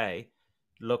 But hey,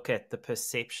 look at the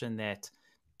perception that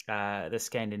the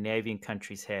Scandinavian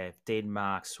countries have,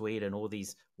 Denmark, Sweden, all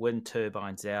these wind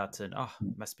turbines out, and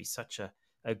it must be such a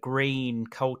green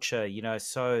culture,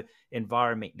 so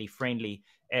environmentally friendly.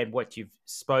 And what you've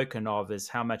spoken of is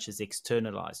how much is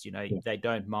externalized. They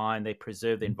don't mind, they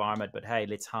preserve the environment, but hey,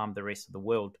 let's harm the rest of the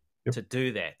world to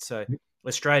do that. So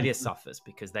Australia suffers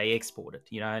because they export it,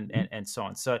 and so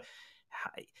on. So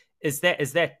is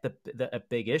that a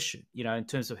big issue, in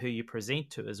terms of who you present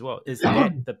to as well? Is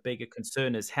that the bigger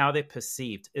concern, is how they're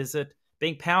perceived? Is it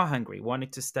being power hungry,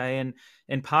 wanting to stay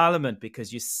in Parliament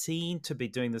because you seem to be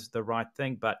doing the right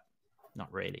thing, but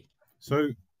not really? So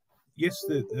yes,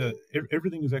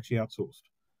 everything is actually outsourced,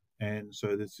 and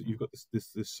so you've got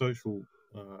this social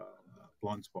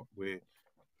blind spot where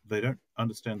they don't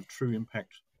understand the true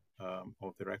impact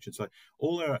of their actions. So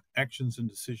all our actions and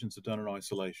decisions are done in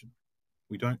isolation.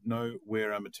 We don't know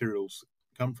where our materials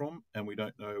come from, and we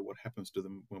don't know what happens to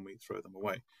them when we throw them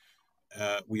away.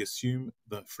 We assume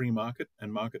the free market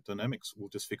and market dynamics will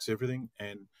just fix everything,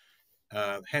 and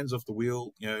hands off the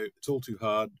wheel, it's all too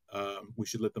hard. We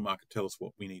should let the market tell us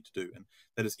what we need to do. And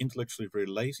that is intellectually very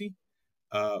lazy,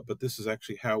 but this is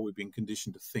actually how we've been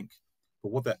conditioned to think.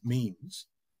 But what that means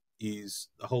is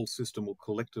the whole system will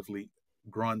collectively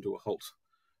grind to a halt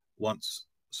once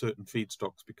certain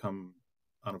feedstocks become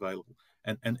unavailable.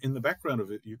 And in the background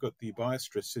of it, you've got the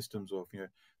biostress systems of,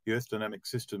 the earth dynamic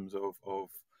systems of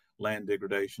land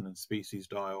degradation and species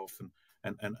die-off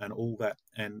and all that.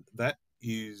 And that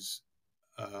is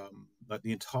like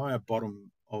the entire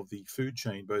bottom of the food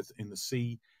chain, both in the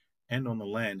sea and on the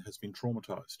land, has been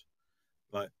traumatized.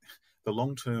 Like the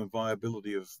long-term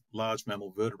viability of large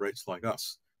mammal vertebrates like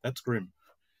us, that's grim,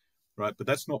 right? But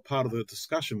that's not part of the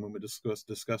discussion when we're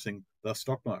discussing the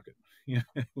stock market.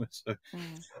 So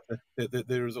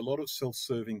there is a lot of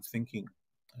self-serving thinking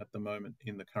at the moment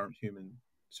in the current human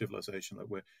civilization that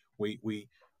we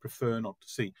prefer not to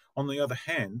see. On the other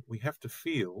hand, we have to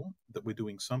feel that we're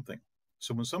doing something.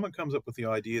 So when someone comes up with the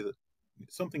idea that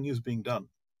something is being done,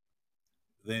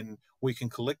 then we can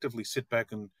collectively sit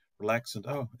back and relax and,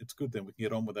 it's good, then we can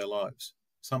get on with our lives.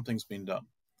 Something's been done.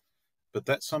 But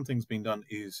that something's been done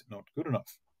is not good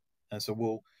enough. And so,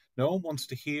 no one wants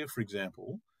to hear, for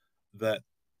example, that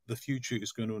the future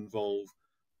is going to involve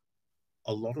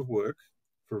a lot of work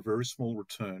for a very small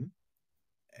return,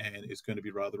 and it's going to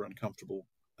be rather uncomfortable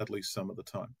at least some of the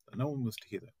time. No one wants to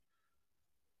hear that.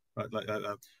 Right?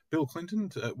 Like Bill Clinton,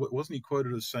 wasn't he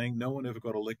quoted as saying, "No one ever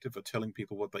got elected for telling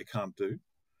people what they can't do"?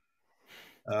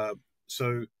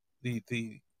 So the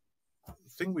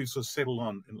thing we've sort of settled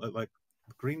on, like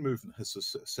the Green Movement has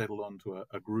settled on to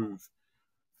a groove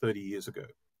 30 years ago,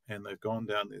 and they've gone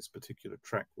down this particular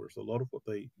track, whereas a lot of what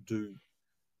they do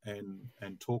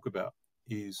and talk about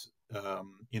is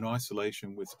in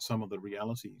isolation with some of the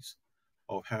realities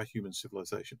of how human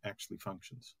civilization actually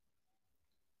functions.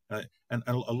 And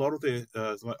a lot of their,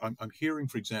 I'm hearing,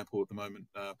 for example, at the moment,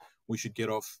 we should get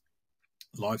off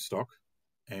livestock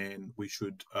and we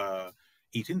should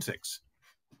eat insects,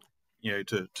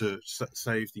 to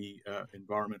save the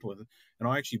environmental. And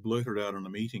I actually blurted out in a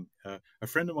meeting. A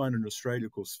friend of mine in Australia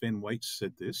called Sven Waits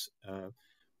said this.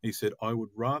 He said, I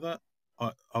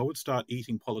would start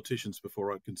eating politicians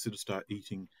before I consider start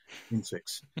eating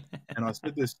insects. And I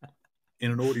said this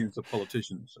in an audience of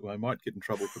politicians, so I might get in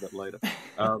trouble for that later.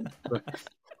 But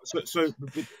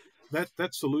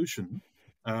that solution,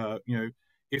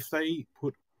 if they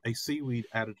put a seaweed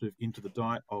additive into the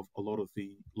diet of a lot of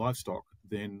the livestock,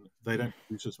 then they don't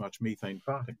produce as much methane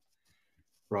farting,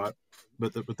 right?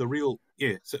 But the real,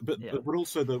 but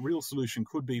also the real solution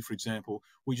could be, for example,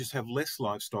 we just have less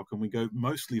livestock and we go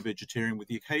mostly vegetarian with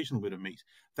the occasional bit of meat.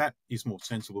 That is more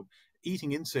sensible.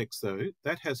 Eating insects, though,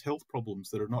 that has health problems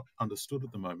that are not understood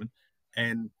at the moment.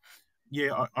 And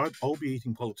yeah, I'll be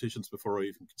eating politicians before I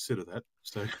even consider that.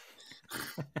 So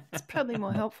It's probably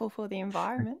more helpful for the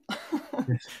environment.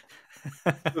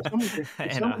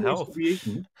 if someone needs to be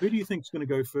eaten, who do you think is going to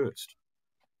go first?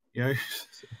 You know,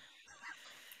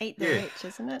 Eat the rich,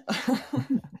 isn't it?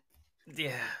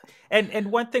 Yeah.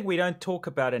 And one thing we don't talk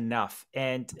about enough,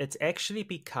 and it's actually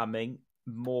becoming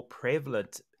more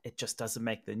prevalent, it just doesn't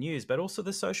make the news, but also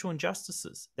the social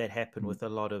injustices that happen with a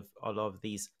lot of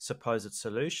these supposed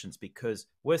solutions, because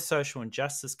with social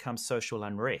injustice comes social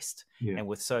unrest. Yeah. And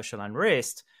with social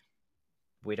unrest,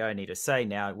 we don't need to say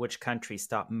now which countries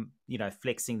start,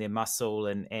 flexing their muscle,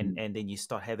 and then you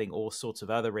start having all sorts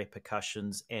of other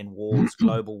repercussions and wars,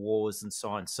 global wars, and so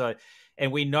on. So,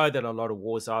 and we know that a lot of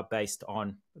wars are based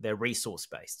on, they're resource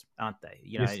based, aren't they?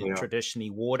 Yes, they are. Traditionally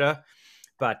water,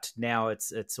 but now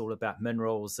it's all about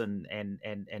minerals and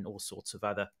all sorts of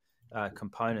other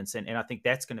components, and I think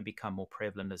that's going to become more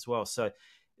prevalent as well. So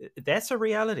that's a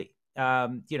reality.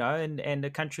 And a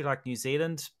country like New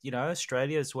Zealand,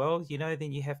 Australia as well,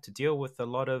 then you have to deal with a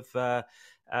lot of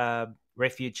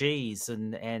refugees,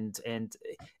 and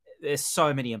there's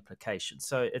so many implications.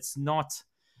 So it's not,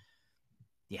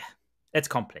 it's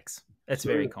complex. It's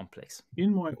very complex.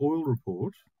 In my oil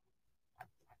report,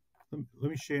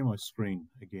 let me share my screen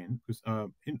again, because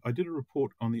I did a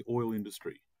report on the oil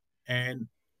industry, and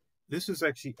this is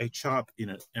actually a chart in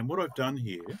it. And what I've done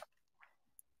here,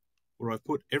 where I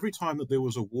put every time that there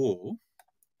was a war,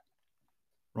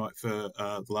 right, for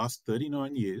the last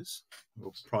 39 years,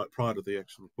 or prior to the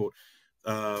actual report,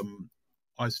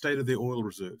 I stated the oil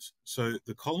reserves. So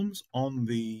the columns on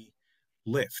the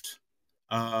left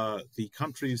are the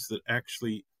countries that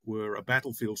actually were a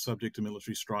battlefield subject to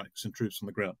military strikes and troops on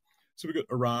the ground. So we've got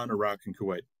Iran, Iraq, and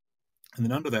Kuwait. And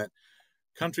then under that,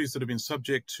 countries that have been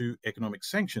subject to economic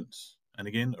sanctions. And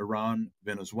again, Iran,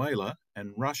 Venezuela,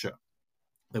 and Russia.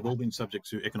 They've all been subject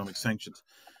to economic sanctions.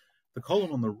 The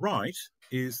column on the right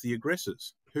is the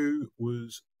aggressors, who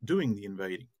was doing the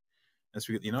invading. And so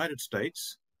we've got the United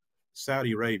States,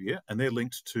 Saudi Arabia, and they're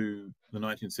linked to the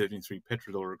 1973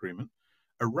 petrodollar agreement.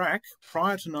 Iraq,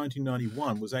 prior to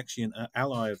 1991, was actually an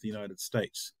ally of the United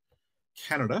States.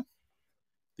 Canada,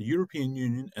 the European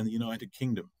Union, and the United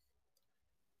Kingdom.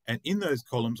 And in those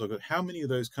columns, I've got how many of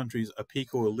those countries are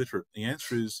peak oil literate. The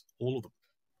answer is all of them.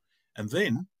 And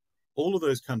then all of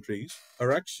those countries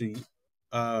are actually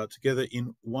together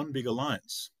in one big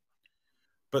alliance.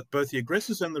 But both the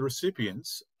aggressors and the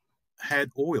recipients had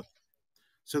oil.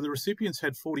 So the recipients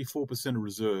had 44% of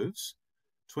reserves,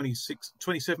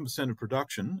 27% of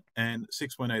production, and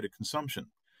 6.8% of consumption.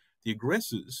 The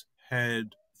aggressors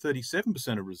had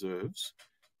 37% of reserves,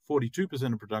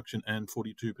 42% of production, and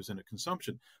 42% of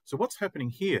consumption. So what's happening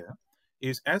here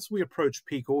is, as we approach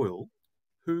peak oil,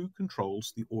 who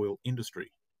controls the oil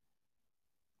industry?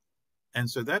 And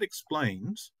so that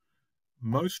explains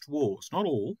most wars, not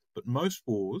all, but most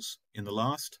wars in the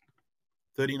last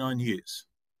 39 years.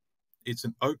 It's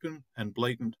an open and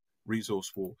blatant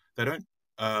resource war. They don't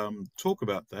talk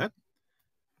about that,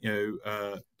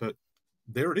 but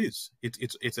there it is.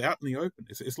 It's out in the open.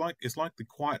 It's like the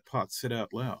quiet parts said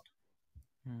out loud.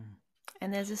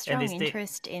 And there's a strong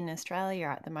interest in Australia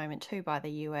at the moment too by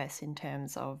the US in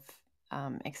terms of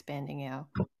expanding our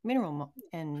mineral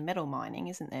and metal mining,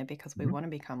 isn't there? Because we want to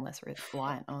become less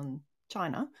reliant on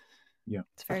China. Yeah,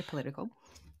 it's very political.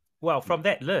 Well, from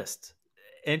that list,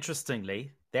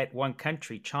 interestingly, that one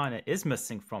country, China, is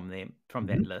missing from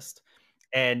that list,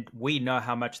 and we know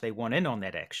how much they want in on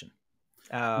that action.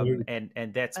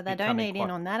 And that's, but they don't need in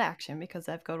on that action because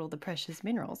they've got all the precious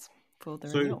minerals for the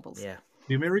renewables. Yeah.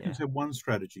 The Americans had one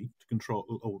strategy to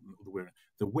control,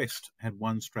 the West had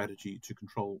one strategy to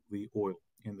control the oil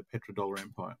in the petrodollar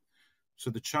empire. So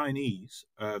the Chinese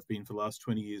have been for the last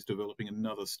 20 years developing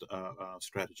another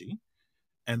strategy,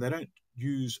 and they don't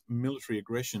use military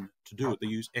aggression to do it. They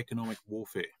use economic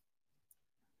warfare,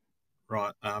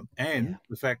 right?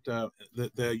 The fact that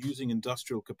they're using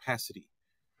industrial capacity.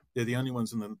 They're the only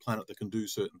ones on the planet that can do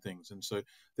certain things. And so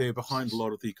they're behind a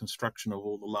lot of the construction of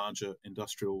all the larger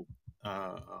industrial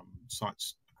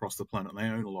sites across the planet. And they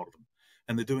own a lot of them.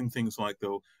 And they're doing things like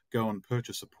they'll go and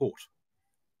purchase a port.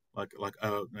 Like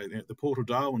the Port of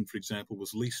Darwin, for example,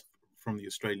 was leased from the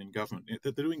Australian government.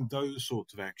 They're doing those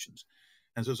sorts of actions.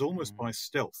 And so it's almost by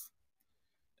stealth.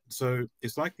 So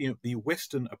it's like the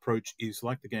Western approach is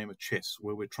like the game of chess,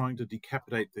 where we're trying to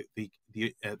decapitate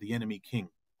the enemy king.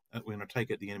 We're going to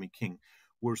take out the enemy king.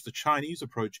 Whereas the Chinese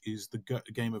approach is the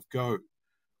game of Go,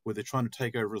 where they're trying to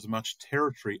take over as much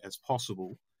territory as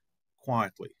possible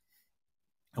quietly.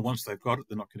 And once they've got it,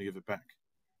 they're not going to give it back.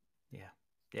 Yeah.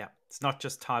 Yeah, it's not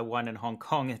just Taiwan and Hong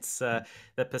Kong. It's the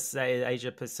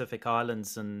Asia Pacific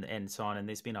Islands and so on. And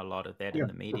there's been a lot of that Yeah, in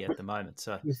the media at the moment.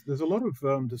 So there's a lot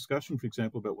of discussion, for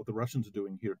example, about what the Russians are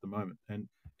doing here at the moment, and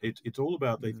it's all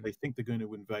about they think they're going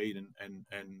to invade and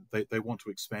they want to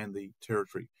expand the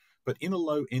territory. But in a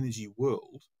low energy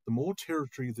world, the more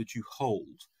territory that you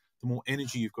hold, the more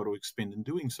energy you've got to expend in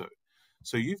doing so.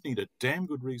 So you need a damn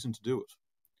good reason to do it.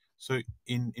 So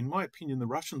in my opinion, the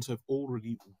Russians have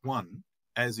already won,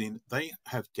 as in they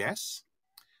have gas,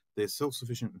 they're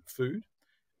self-sufficient in food,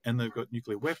 and they've got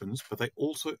nuclear weapons, but they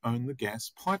also own the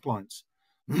gas pipelines,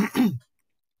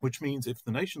 which means if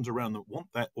the nations around them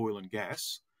want that oil and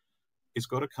gas, it's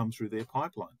got to come through their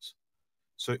pipelines.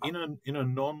 So in a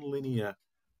non-linear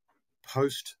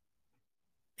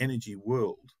post-energy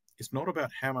world, it's not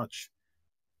about how much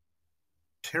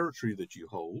territory that you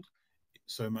hold,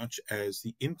 so much as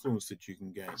the influence that you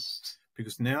can gain.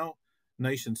 Because now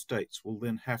nation states will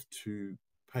then have to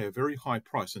pay a very high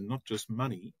price, and not just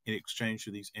money, in exchange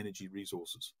for these energy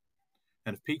resources.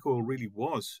 And if peak oil really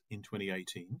was in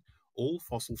 2018, all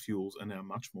fossil fuels are now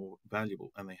much more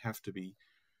valuable and they have to be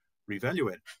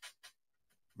reevaluated,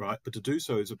 right? But to do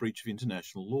so is a breach of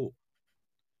international law,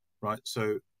 right?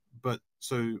 So the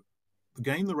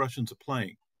game the Russians are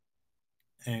playing,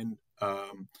 and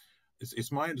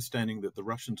it's my understanding that the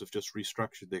Russians have just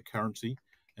restructured their currency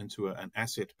into an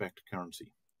asset-backed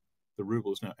currency. The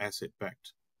ruble is now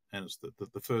asset-backed, and it's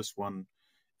the first one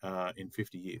in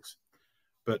 50 years.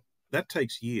 But that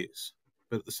takes years.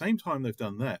 But at the same time they've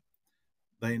done that,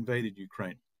 they invaded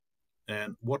Ukraine.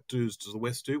 And what does the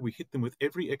West do? We hit them with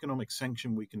every economic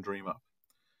sanction we can dream up.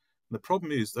 And the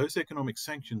problem is those economic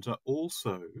sanctions are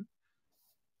also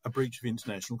a breach of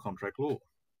international contract law.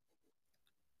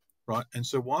 Right? And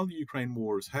so while the Ukraine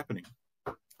war is happening,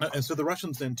 and so the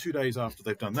Russians then 2 days after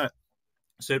they've done that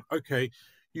said, okay,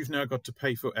 you've now got to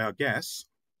pay for our gas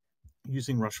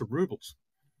using Russian rubles.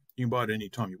 You can buy it any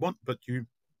time you want, but you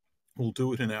will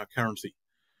do it in our currency.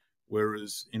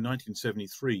 Whereas in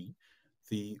 1973,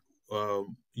 the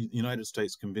United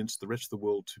States convinced the rest of the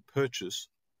world to purchase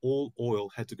all oil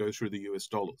had to go through the US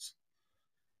dollars.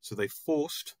 So they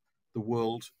forced the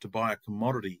world to buy a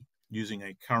commodity using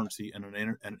a currency and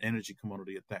an energy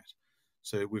commodity at that.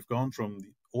 So we've gone from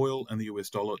the oil and the US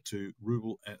dollar to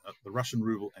ruble, the Russian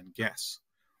ruble and gas.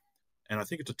 And I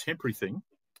think it's a temporary thing.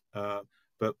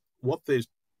 But what the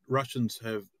Russians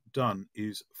have done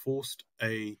is forced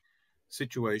a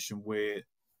situation where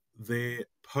their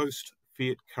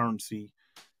post-fiat currency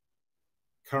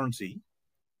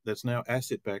that's now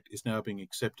asset-backed is now being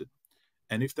accepted.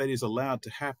 And if that is allowed to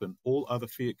happen, all other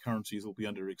fiat currencies will be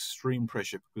under extreme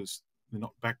pressure because they're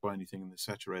not backed by anything and they're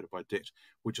saturated by debt,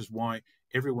 which is why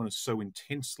everyone is so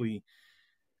intensely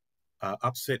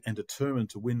upset and determined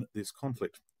to win this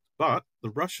conflict. But the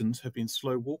Russians have been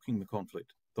slow walking the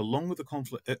conflict. The longer the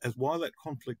conflict, while that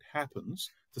conflict happens,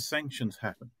 the sanctions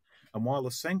happen. And while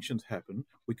the sanctions happen,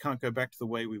 we can't go back to the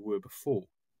way we were before.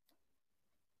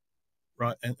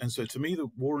 Right? And so to me, the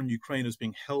war in Ukraine is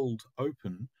being held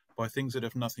open by things that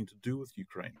have nothing to do with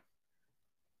Ukraine.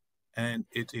 And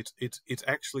it's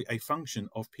actually a function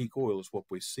of peak oil is what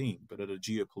we're seeing, but at a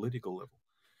geopolitical level.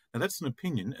 Now, that's an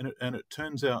opinion, and it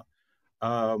turns out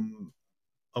a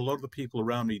lot of the people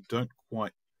around me don't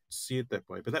quite see it that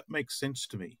way, but that makes sense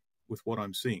to me with what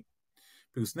I'm seeing.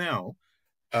 Because now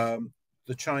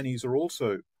the Chinese are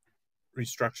also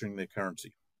restructuring their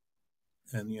currency.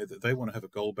 And they want to have a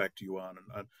gold-backed yuan.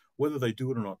 And whether they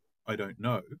do it or not, I don't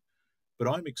know. But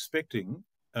I'm expecting,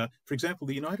 for example,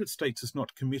 the United States has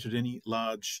not committed any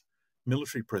large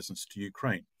military presence to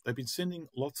Ukraine. They've been sending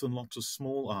lots and lots of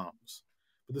small arms,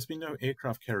 but there's been no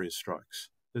aircraft carrier strikes.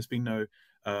 There's been no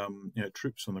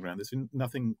troops on the ground. There's been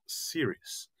nothing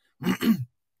serious.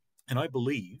 And I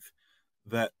believe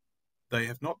that they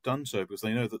have not done so because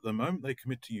they know that the moment they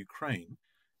commit to Ukraine,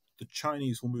 the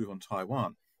Chinese will move on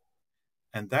Taiwan.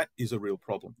 And that is a real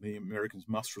problem. The Americans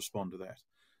must respond to that.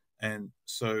 And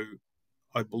so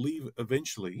I believe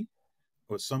eventually,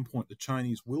 or at some point, the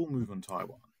Chinese will move on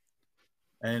Taiwan.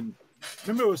 And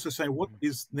remember I was just saying, what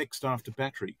is next after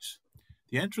batteries?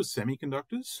 The answer is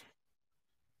semiconductors,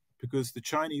 because the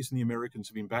Chinese and the Americans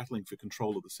have been battling for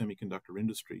control of the semiconductor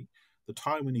industry. The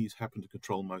Taiwanese happen to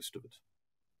control most of it.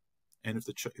 And if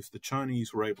the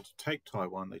Chinese were able to take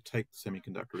Taiwan, they take the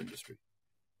semiconductor industry.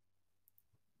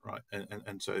 Right,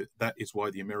 and so that is why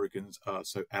the Americans are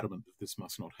so adamant that this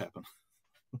must not happen.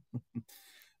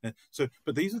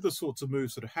 But these are the sorts of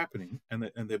moves that are happening, and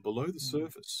they're below the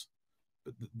surface.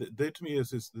 But there, to me,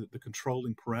 is the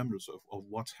controlling parameters of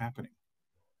what's happening.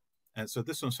 And so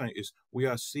this, what I'm saying, is we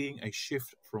are seeing a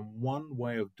shift from one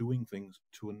way of doing things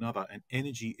to another, and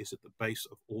energy is at the base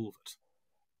of all of it.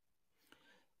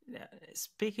 Now,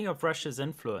 speaking of Russia's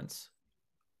influence,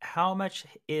 how much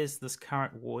is this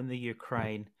current war in the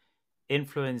Ukraine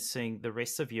influencing the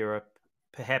rest of Europe,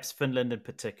 perhaps Finland in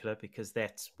particular, because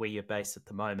that's where you're based at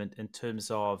the moment, in terms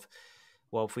of,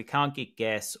 well, if we can't get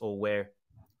gas, or we're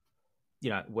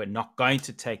not going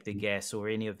to take the gas or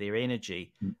any of their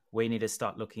energy, we need to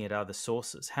start looking at other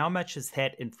sources. How much has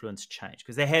that influence changed?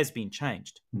 Because there has been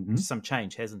some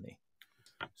change, hasn't there?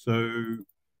 So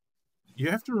you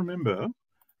have to remember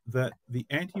that the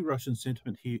anti-Russian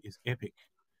sentiment here is epic,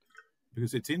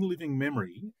 because it's in living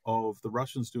memory of the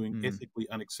Russians doing ethically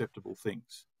unacceptable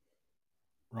things,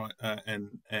 right?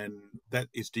 And that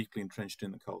is deeply entrenched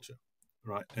in the culture,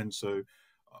 right? And so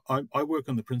I work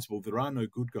on the principle there are no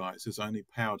good guys, there's only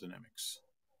power dynamics,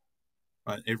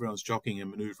 right? Everyone's jockeying and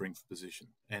maneuvering for position,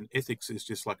 and ethics is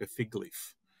just like a fig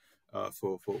leaf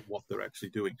for what they're actually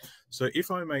doing. So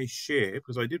if I may share,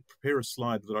 because I did prepare a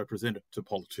slide that I presented to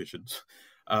politicians,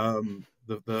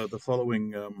 the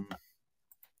following...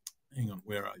 hang on,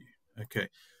 where are you? Okay,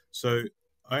 so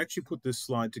I actually put this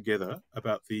slide together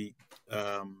about the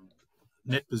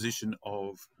net position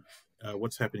of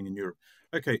what's happening in Europe.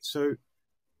 Okay, so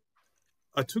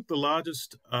I took the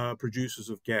largest producers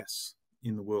of gas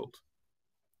in the world,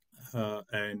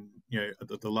 and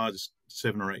the largest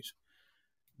 7 or 8.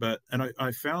 And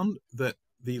I found that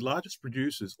the largest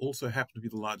producers also happen to be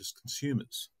the largest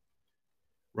consumers.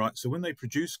 Right, so when they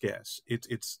produce gas,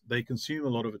 they consume a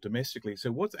lot of it domestically.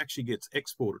 So what actually gets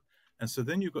exported, and so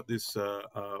then you've got this. The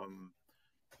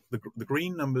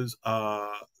green numbers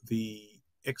are the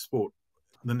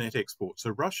net export. So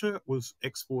Russia was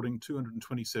exporting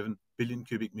 227 billion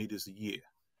cubic meters a year,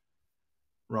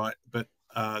 right? But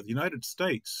the United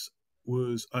States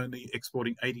was only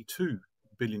exporting 82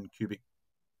 billion cubic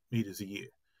meters a year.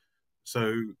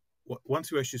 So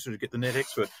once you actually sort of get the net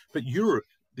export, but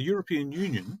the European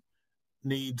Union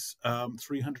needs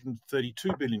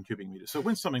 332 billion cubic meters. So it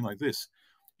went something like this.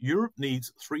 Europe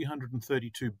needs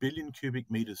 332 billion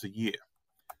cubic meters a year.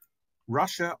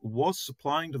 Russia was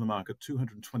supplying to the market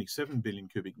 227 billion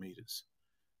cubic meters.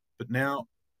 But now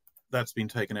that's been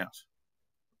taken out,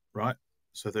 right?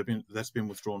 So that's been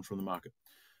withdrawn from the market.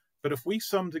 But if we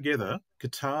sum together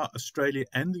Qatar, Australia,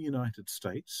 and the United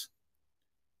States,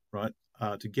 right,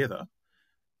 together,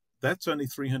 that's only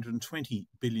 320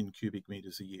 billion cubic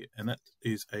meters a year, and that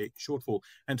is a shortfall.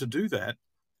 And to do that,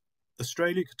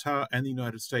 Australia, Qatar, and the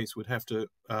United States would have to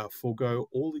forego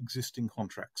all existing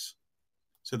contracts.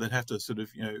 So they'd have to sort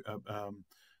of,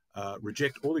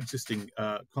 reject all existing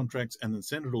contracts and then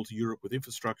send it all to Europe with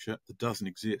infrastructure that doesn't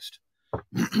exist.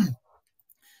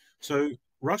 So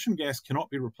Russian gas cannot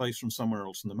be replaced from somewhere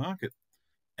else in the market.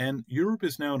 And Europe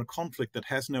is now in a conflict that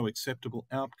has no acceptable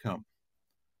outcome.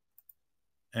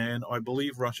 And I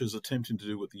believe Russia's attempting to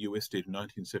do what the US did in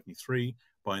 1973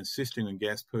 by insisting on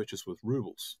gas purchase with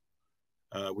rubles,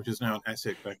 which is now an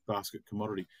asset-backed basket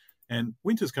commodity. And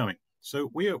winter's coming,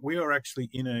 so we are actually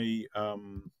in a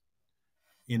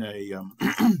bit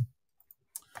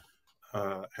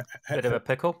of a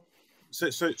pickle. So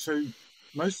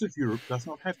most of Europe does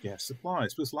not have gas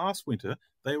supplies, because last winter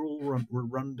they were all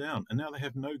run down, and now they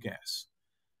have no gas.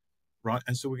 Right,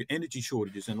 and so we get energy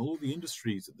shortages, and all the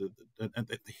industries,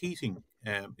 the heating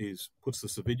puts the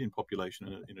civilian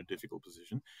population in a difficult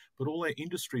position. But all our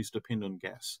industries depend on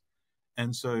gas,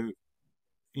 and so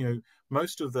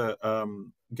most of the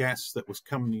gas that was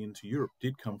coming into Europe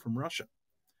did come from Russia.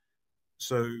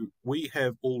 So we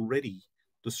have already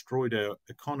destroyed our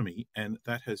economy, and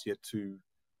that has yet to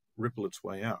ripple its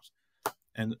way out.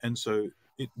 And so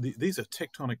these are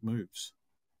tectonic moves,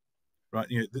 right?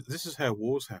 This is how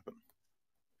wars happen.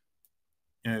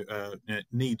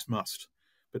 Needs must.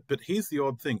 But here's the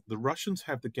odd thing. The Russians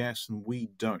have the gas and we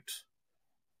don't,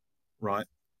 right?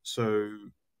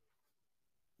 So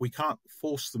we can't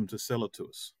force them to sell it to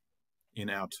us in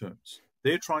our terms.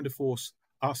 They're trying to force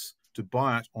us to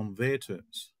buy it on their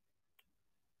terms,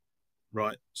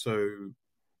 right? So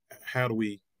how do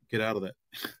we get out of that?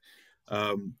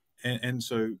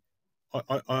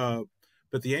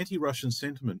 But the anti-Russian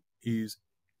sentiment is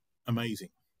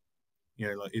amazing.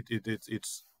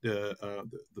 It's the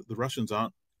Russians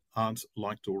aren't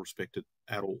liked or respected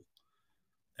at all,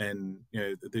 and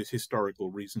there's historical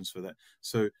reasons for that.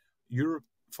 So Europe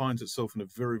finds itself in a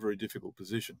very, very difficult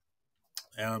position.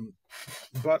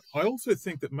 But I also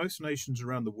think that most nations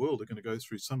around the world are going to go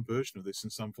through some version of this in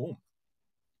some form.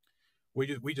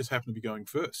 We just happen to be going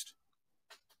first.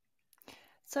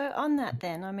 So on that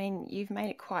then, I mean, you've made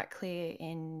it quite clear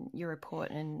in your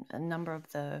report and a number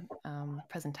of the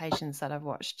presentations that I've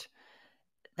watched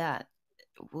that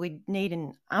we need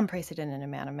an unprecedented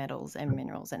amount of metals and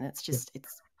minerals, and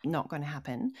it's not going to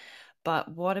happen.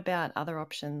 But what about other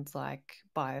options like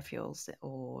biofuels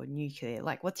or nuclear?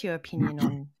 Like, what's your opinion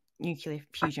on nuclear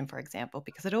fusion, for example?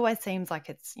 Because it always seems like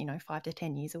it's 5 to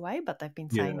 10 years away, but they've been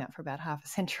saying that for about half a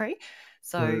century.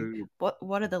 So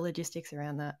what are the logistics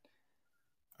around that?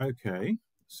 Okay,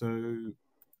 so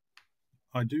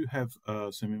I do have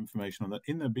some information on that.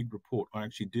 In the big report, I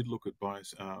actually did look at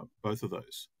both of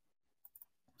those.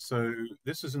 So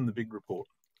this is in the big report.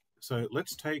 So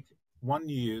let's take 1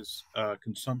 year's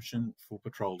consumption for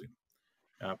petroleum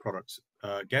products,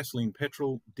 gasoline,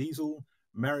 petrol, diesel,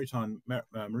 maritime,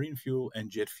 marine fuel,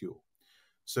 and jet fuel.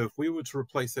 So if we were to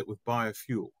replace that with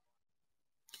biofuel,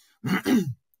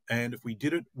 and if we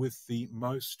did it with the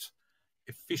most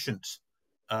efficient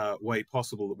way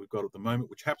possible that we've got at the moment,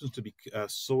 which happens to be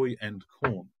soy and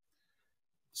corn.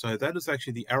 So that is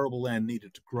actually the arable land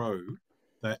needed to grow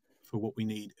that for what we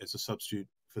need as a substitute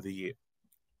for the year.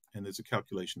 And there's a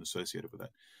calculation associated with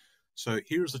that. So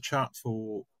here's a chart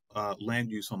for land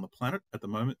use on the planet at the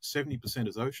moment. 70%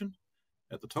 is ocean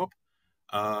at the top.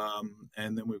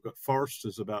 And then we've got forest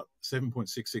is about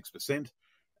 7.66%.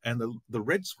 And the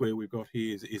red square we've got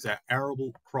here is our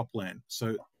arable cropland.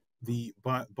 So the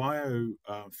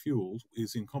biofuels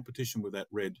is in competition with that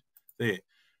red there.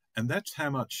 And that's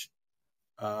how much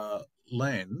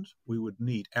land we would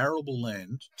need, arable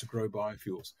land, to grow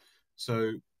biofuels.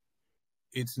 So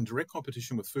it's in direct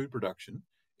competition with food production.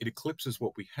 It eclipses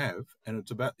what we have, and it's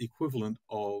about the equivalent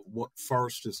of what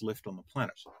forest is left on the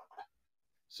planet.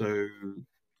 So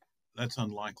that's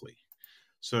unlikely.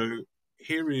 So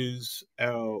here is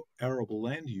our arable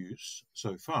land use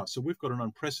so far. So we've got an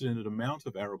unprecedented amount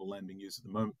of arable land being used at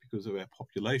the moment because of our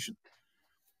population.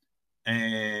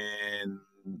 And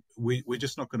we're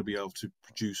just not going to be able to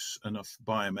produce enough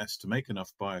biomass to make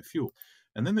enough biofuel.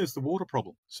 And then there's the water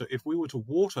problem. So if we were to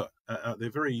water, they're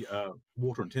very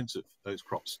water intensive, those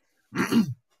crops.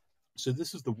 So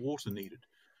this is the water needed.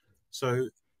 So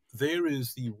there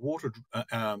is the water,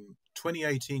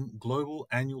 2018 global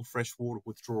annual freshwater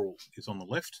withdrawal is on the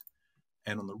left.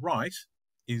 And on the right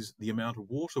is the amount of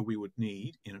water we would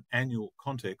need in an annual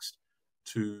context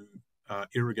to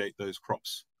irrigate those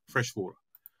crops, freshwater.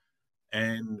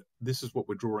 And this is what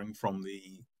we're drawing from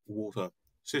the water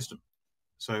system.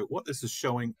 So what this is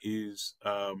showing is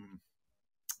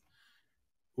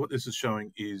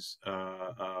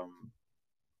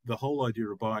the whole idea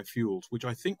of biofuels, which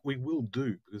I think we will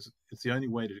do because it's the only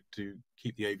way to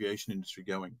keep the aviation industry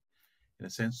going in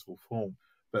a sensible form.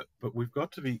 But we've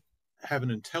got to have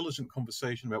an intelligent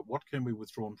conversation about what can be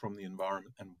withdrawn from the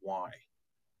environment and why.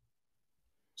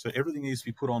 So everything needs to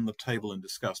be put on the table and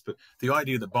discussed. But the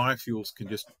idea that biofuels can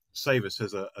just save us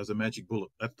as a magic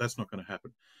bullet, that's not going to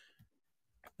happen.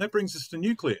 That brings us to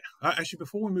nuclear. Actually,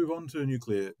 before we move on to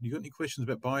nuclear, you got any questions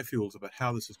about biofuels, about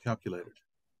how this is calculated?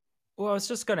 Well, I was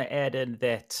just going to add in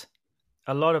that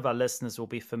a lot of our listeners will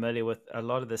be familiar with a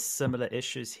lot of the similar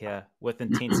issues here with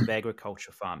intensive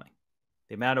agriculture farming.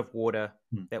 The amount of water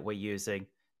that we're using,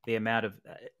 the amount of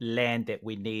land that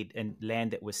we need, and land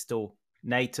that we're still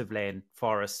native land,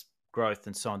 forest growth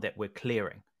and so on that we're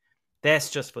clearing.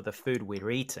 That's just for the food we're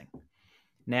eating.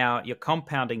 Now, you're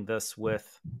compounding this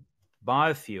with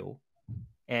biofuel,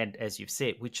 and as you've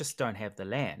said, we just don't have the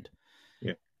land.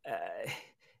 Yeah,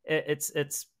 it's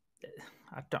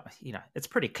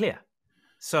pretty clear.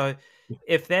 So,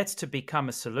 if that's to become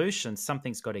a solution,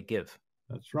 something's got to give.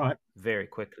 That's right. Very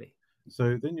quickly.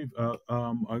 So then you've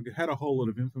I had a whole lot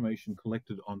of information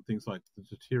collected on things like the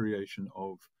deterioration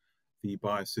of the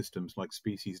biosystems, like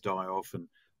species die off and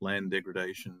land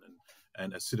degradation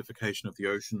and acidification of the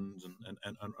oceans and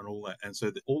all that. And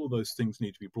so all of those things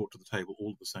need to be brought to the table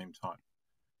all at the same time.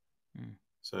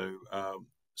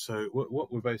 So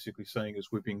what we're basically saying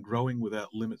is we've been growing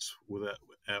without limits,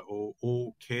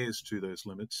 or cares to those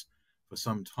limits for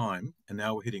some time, and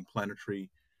now we're hitting planetary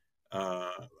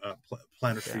global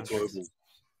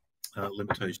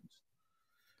limitations.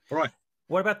 All right.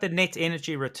 What about the net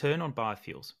energy return on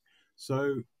biofuels?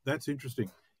 So that's interesting.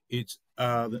 It's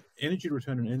the energy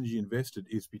return on energy invested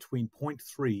is between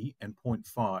 0.3 and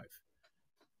 0.5.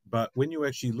 But when you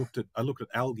actually I looked at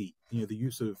algae, the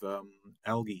use of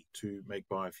algae to make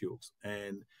biofuels,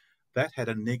 and that had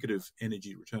a negative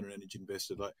energy return on energy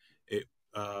invested. Like it,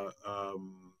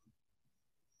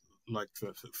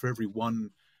 for every one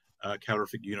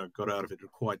calorific unit got out of it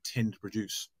required 10 to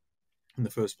produce in the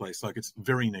first place. Like it's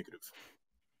very negative.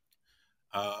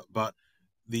 But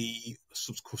the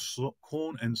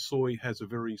corn and soy has a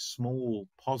very small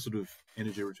positive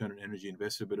energy return on energy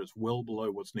invested, but it's well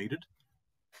below what's needed.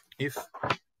 If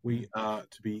we are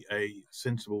to be a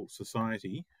sensible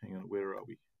society, hang on, where are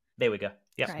we? There we go.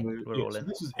 Yeah, so, we're all in.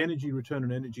 This is energy return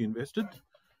on energy invested,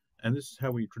 and this is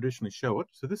how we traditionally show it.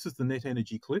 So this is the net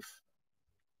energy cliff.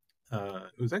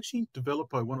 It was actually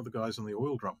developed by one of the guys on the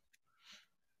oil drum,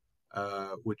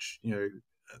 which,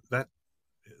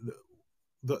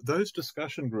 those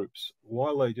discussion groups,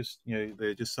 while they just,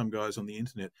 they're just some guys on the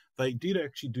internet, they did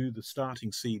actually do the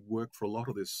starting seed work for a lot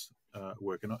of this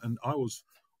work, and I was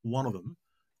one of them,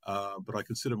 but I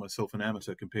consider myself an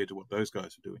amateur compared to what those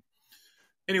guys are doing.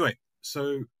 Anyway,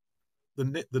 so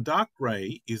the dark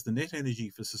grey is the net energy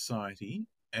for society,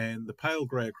 and the pale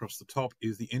grey across the top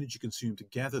is the energy consumed to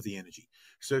gather the energy.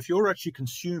 So if you're actually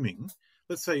consuming,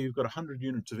 let's say you've got 100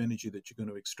 units of energy that you're going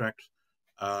to extract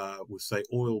with, say,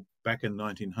 oil back in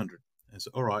 1900. And so,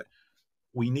 all right,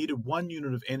 we needed 1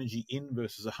 unit of energy in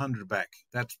versus 100 back.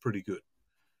 That's pretty good.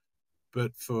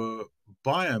 But for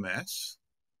biomass,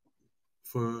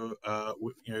 to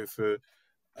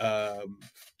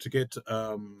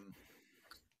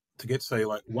get say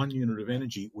like 1 unit of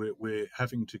energy, we're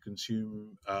having to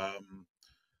consume. I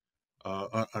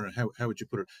don't know how would you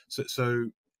put it.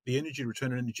 So the energy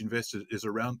return on energy invested is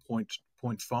around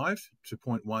 0.5 to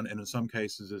 0.1, and in some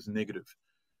cases is negative.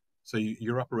 So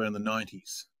you're up around the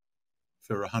 90s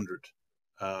for 100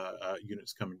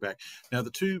 units coming back. Now the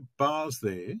two bars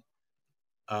there,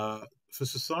 for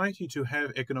society to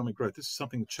have economic growth, this is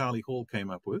something Charlie Hall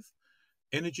came up with.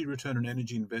 Energy return on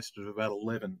energy invested of about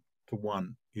 11 to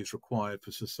 1 is required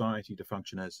for society to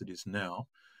function as it is now.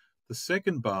 The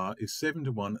second bar is 7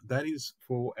 to 1. That is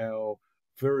for our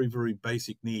very, very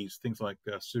basic needs, things like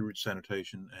sewage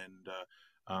sanitation and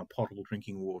potable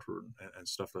drinking water and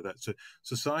stuff like that. So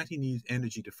society needs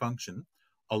energy to function.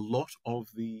 A lot of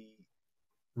the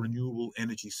renewable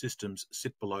energy systems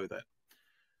sit below that.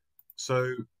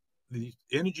 So the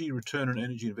energy return on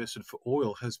energy invested for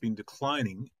oil has been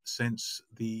declining since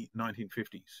the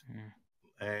 1950s.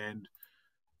 And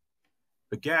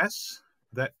the gas,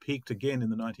 that peaked again in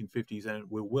the 1950s, and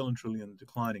we're well and truly in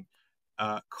declining.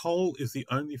 Coal is the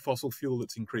only fossil fuel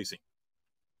that's increasing.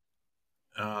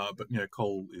 But,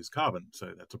 coal is carbon,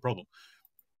 so that's a problem.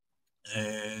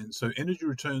 And so energy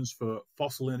returns for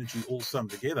fossil energy all summed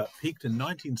together peaked in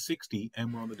 1960,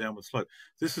 and we're on the downward slope.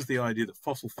 This is the idea that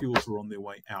fossil fuels are on their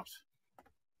way out.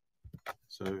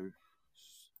 So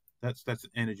that's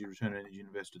energy return on energy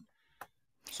invested.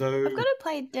 So I've got to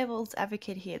play devil's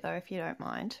advocate here, though, if you don't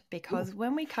mind, because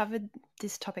when we covered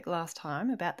this topic last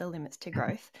time about the limits to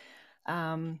growth,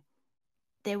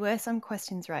 there were some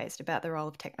questions raised about the role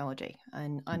of technology.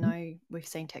 And I know we've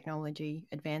seen technology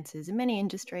advances in many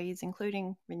industries,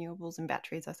 including renewables and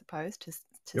batteries, I suppose, to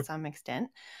some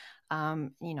extent. Your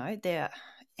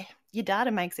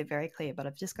data makes it very clear, but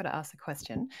I've just got to ask the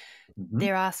question.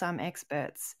 There are some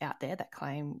experts out there that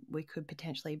claim we could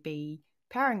potentially be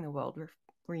powering the world with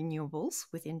renewables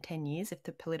within 10 years if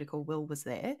the political will was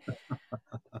there.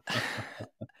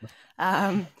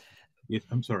 Yes,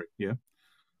 I'm sorry. Yeah.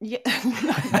 Yeah,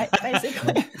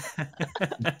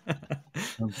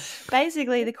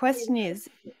 basically the question is,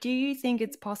 do you think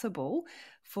it's possible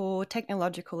for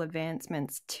technological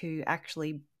advancements to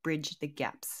actually bridge the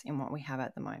gaps in what we have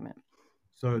at the moment?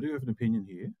 So I do have an opinion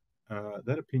here.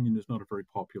 That opinion is not a very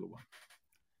popular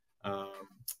one.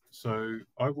 So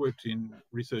I've worked in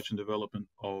research and development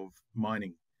of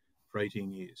mining for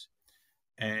 18 years,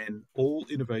 and all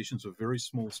innovations are very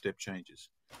small step changes.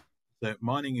 So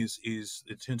mining it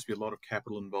tends to be a lot of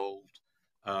capital involved,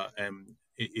 and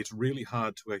it's really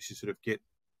hard to actually sort of get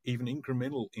even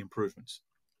incremental improvements.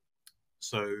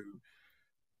 So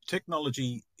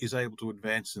technology is able to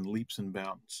advance in leaps and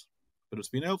bounds, but it's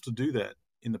been able to do that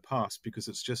in the past because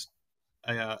it's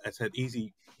had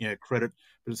easy credit,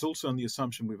 but it's also on the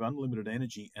assumption we have unlimited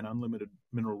energy and unlimited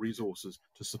mineral resources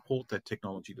to support that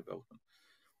technology development.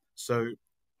 So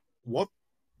what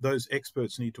those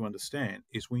experts need to understand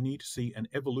is we need to see an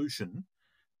evolution,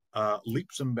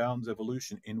 leaps and bounds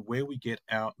evolution in where we get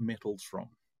our metals from.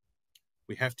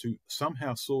 We have to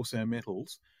somehow source our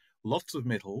metals, lots of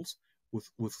metals,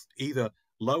 with either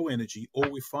low energy, or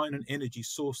we find an energy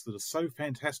source that is so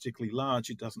fantastically large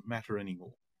it doesn't matter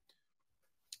anymore.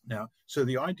 Now, so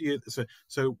the idea,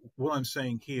 so what I'm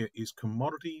saying here is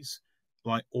commodities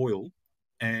like oil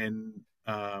and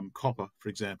copper, for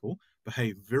example,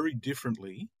 behave very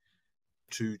differently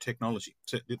to technology.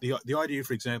 So the idea,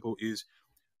 for example, is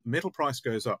metal price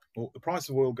goes up, or the price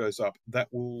of oil goes up. That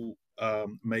will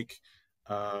make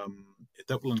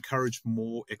that will encourage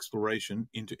more exploration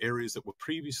into areas that were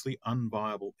previously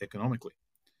unviable economically.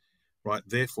 Right,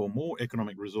 therefore, more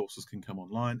economic resources can come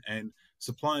online, and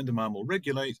supply and demand will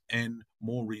regulate, and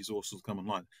more resources will come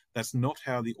online. That's not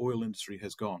how the oil industry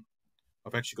has gone.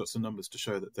 I've actually got some numbers to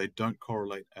show that they don't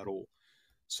correlate at all.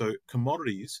 So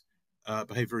commodities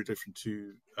behave very different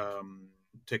to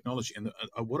technology, and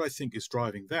what I think is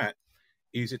driving that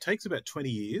is it takes about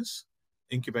 20 years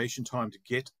incubation time to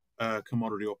get a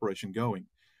commodity operation going,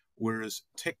 whereas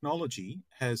technology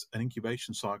has an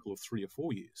incubation cycle of 3 or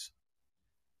 4 years.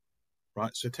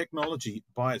 Right, so technology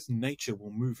by its nature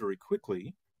will move very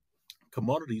quickly.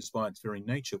 Commodities by its very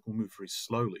nature will move very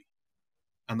slowly.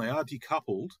 And they are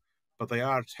decoupled, but they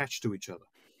are attached to each other.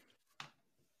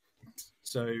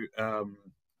 So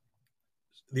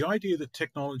the idea that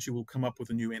technology will come up with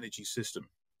a new energy system,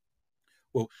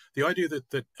 well, the idea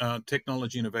that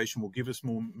technology innovation will give us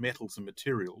more metals and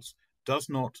materials does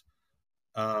not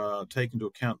take into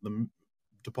account the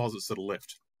deposits that are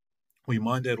left. We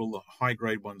mined out all the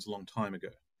high-grade ones a long time ago,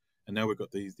 and now we've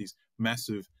got these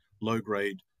massive,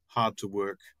 low-grade,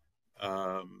 hard-to-work,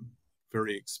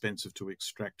 very expensive to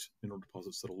extract mineral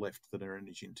deposits that are left that are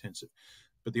energy-intensive.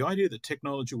 But the idea that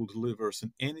technology will deliver us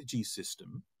an energy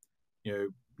system,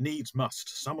 needs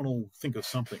must. Someone will think of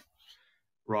something,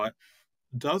 right?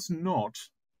 Does not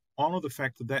honour the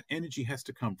fact that that energy has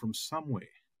to come from somewhere.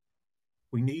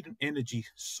 We need an energy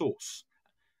source,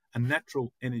 a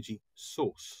natural energy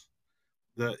source.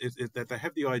 That they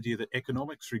have the idea that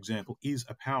economics, for example, is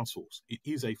a power source. It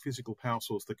is a physical power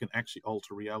source that can actually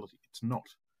alter reality. It's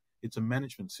not. It's a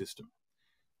management system.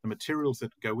 The materials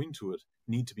that go into it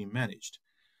need to be managed.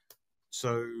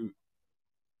 So,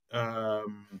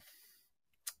 and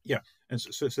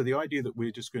so the idea that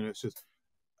we're just going to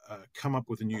come up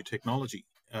with a new technology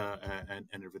and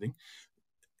everything,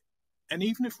 and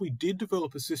even if we did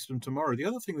develop a system tomorrow, the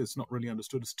other thing that's not really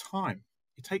understood is time.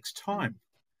 It takes time.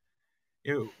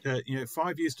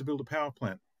 5 years to build a power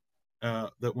plant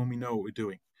that when we know what we're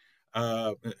doing,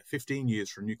 15 years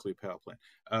for a nuclear power plant.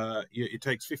 It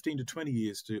takes 15 to 20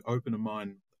 years to open a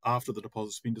mine after the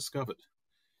deposit's been discovered.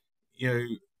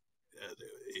 It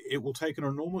will take an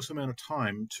enormous amount of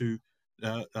time to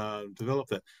develop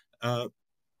that.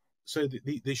 So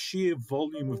the sheer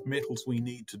volume of metals we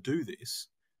need to do this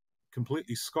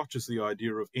completely scotches the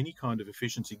idea of any kind of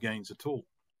efficiency gains at all.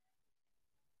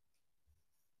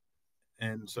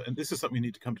 And this is something we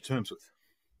need to come to terms with.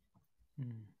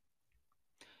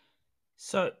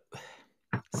 So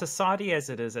society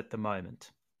as it is at the moment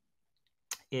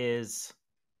is,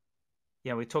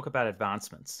 we talk about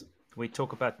advancements. We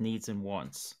talk about needs and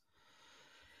wants.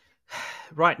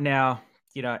 Right now,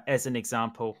 as an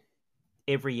example,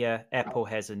 every year Apple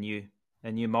has a new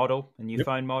model, a new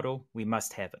phone model. We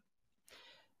must have it.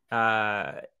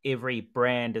 Every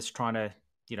brand is trying to,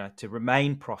 to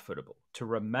remain profitable. To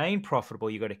remain profitable,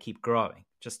 you got to keep growing.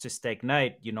 Just to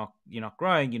stagnate, you're not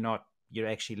growing. You're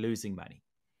actually losing money.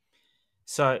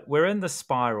 So we're in the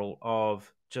spiral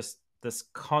of just this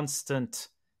constant.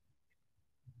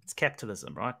 It's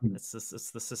capitalism, right? Mm-hmm.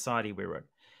 It's the society we're in.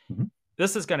 Mm-hmm.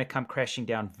 This is going to come crashing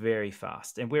down very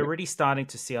fast, and we're already starting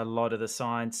to see a lot of the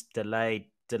signs: delayed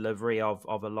delivery of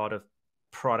a lot of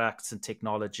products and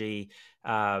technology,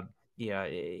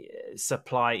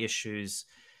 supply issues.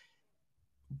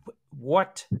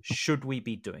 What should we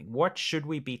be doing? What should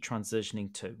we be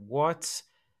transitioning to? What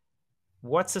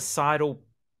societal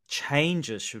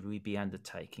changes should we be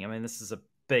undertaking? I mean, this is a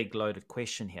big loaded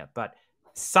question here, but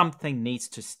something needs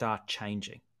to start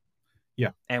changing.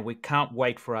 Yeah. And we can't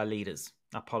wait for our leaders,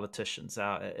 our politicians,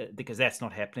 because that's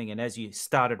not happening. And as you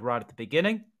started right at the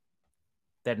beginning,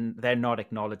 then they're not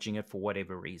acknowledging it for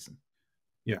whatever reason.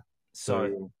 Yeah.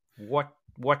 So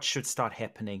what should start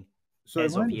happening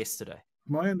as of yesterday?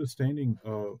 My understanding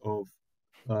of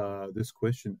this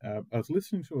question, I was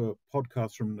listening to a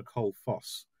podcast from Nicole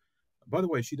Foss. By the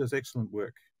way, she does excellent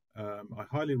work. I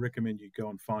highly recommend you go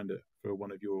and find her for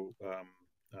one of your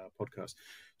podcasts.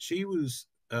 She was,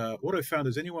 what I found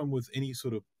is anyone with any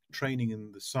sort of training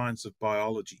in the science of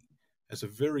biology has a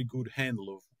very good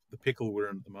handle of the pickle we're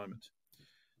in at the moment.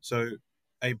 So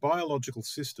a biological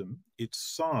system, its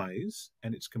size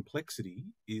and its complexity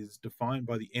is defined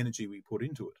by the energy we put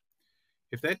into it.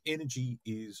 If that energy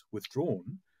is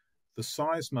withdrawn, the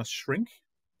size must shrink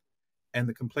and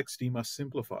the complexity must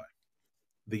simplify.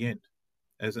 The end.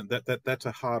 As in that's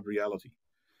a hard reality.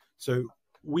 So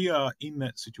we are in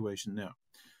that situation now.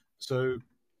 So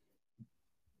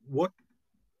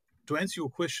to answer your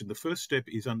question, the first step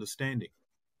is understanding.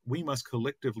 We must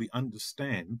collectively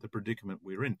understand the predicament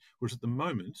we're in, whereas at the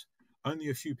moment, only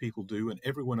a few people do, and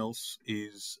everyone else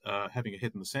is having a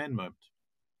head in the sand moment.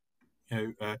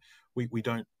 We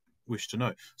don't wish to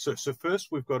know. So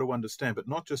first we've got to understand, but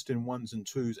not just in ones and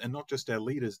twos, and not just our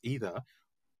leaders either.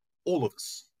 All of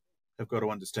us have got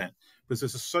to understand, because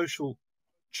there's a social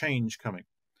change coming.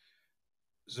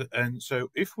 And so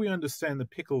if we understand the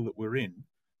pickle that we're in,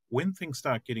 when things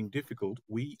start getting difficult,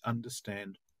 we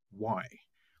understand why.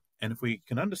 And if we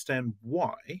can understand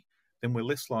why, then we're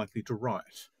less likely to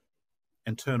riot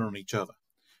and turn on each other.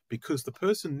 Because the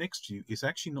person next to you is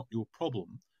actually not your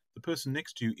problem. The person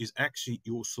next to you is actually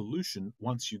your solution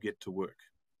once you get to work.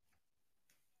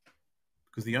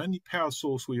 Because the only power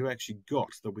source we've actually got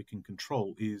that we can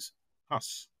control is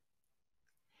us.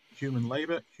 Human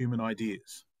labor, human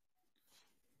ideas.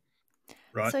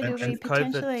 Right? So do we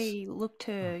potentially COVID... look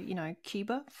to,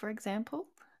 Cuba, for example?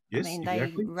 Yes, I mean,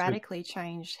 exactly. They radically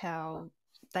changed how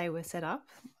they were set up.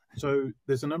 So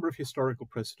there's a number of historical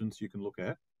precedents you can look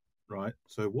at, right?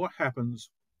 So what happens,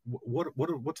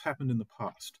 what's happened in the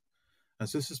past? And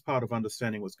so this is part of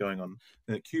understanding what's going on.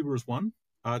 Cuba is one,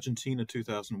 Argentina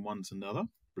 2001 is another,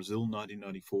 Brazil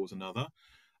 1994 is another,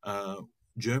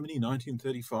 Germany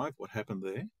 1935, what happened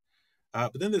there?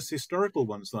 But then there's historical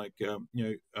ones like,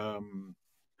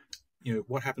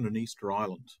 what happened in Easter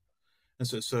Island. And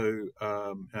so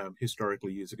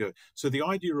historically years ago. So the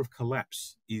idea of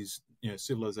collapse is,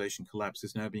 civilization collapse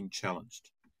is now being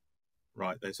challenged,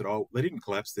 right? They said, oh, they didn't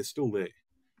collapse, they're still there.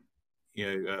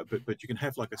 But you can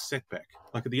have like a setback.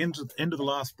 Like at the end of the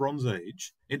last Bronze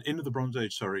Age, end of the Bronze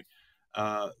Age,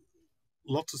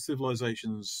 lots of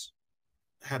civilizations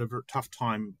had a very tough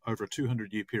time over a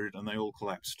 200-year period, and they all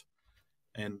collapsed.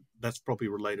 And that's probably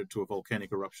related to a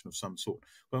volcanic eruption of some sort.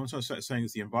 But what I'm saying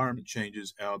is the environment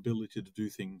changes, our ability to do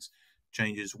things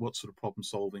changes, what sort of problem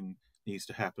solving needs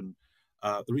to happen.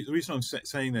 The reason I'm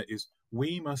saying that is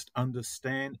we must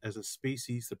understand as a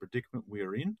species the predicament we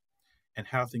are in and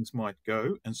how things might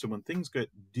go. And so when things get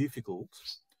difficult,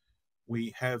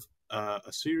 we have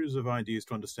a series of ideas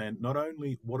to understand not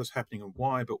only what is happening and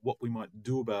why, but what we might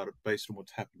do about it based on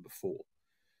what's happened before.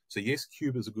 So yes,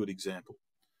 Cuba is a good example.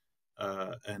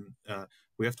 And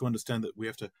we have to understand that we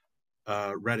have to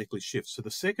radically shift. So the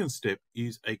second step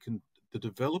is the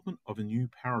development of a new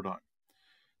paradigm.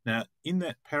 Now, in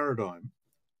that paradigm,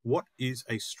 what is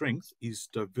a strength is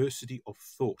diversity of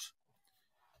thought.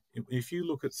 If you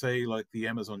look at, say, like the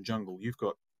Amazon jungle, you've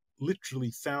got literally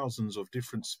thousands of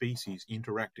different species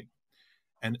interacting.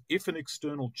 And if an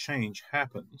external change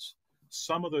happens,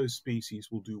 some of those species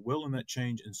will do well in that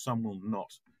change and some will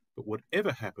not. But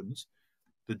whatever happens,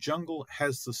 the jungle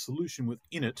has the solution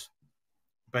within it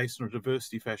based on a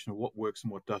diversity fashion of what works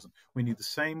and what doesn't. We need the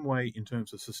same way in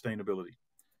terms of sustainability.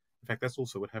 In fact, that's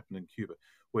also what happened in Cuba,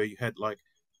 where you had like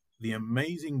the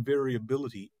amazing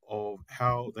variability of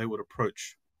how they would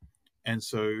approach. And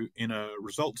so in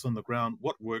results on the ground,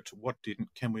 what worked, what didn't,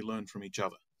 can we learn from each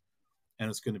other? And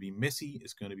it's going to be messy,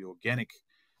 it's going to be organic,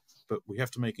 but we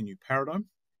have to make a new paradigm.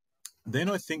 Then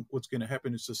I think what's going to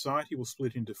happen is society will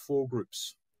split into 4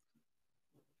 groups.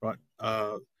 Right.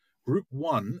 Group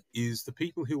 1 is the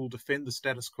people who will defend the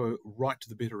status quo right to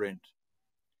the bitter end.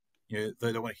 They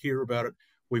don't want to hear about it.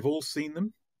 We've all seen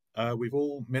them. We've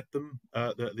all met them,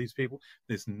 these people.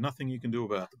 There's nothing you can do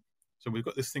about them. So we've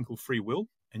got this thing called free will,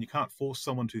 and you can't force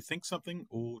someone to think something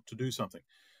or to do something.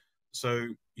 So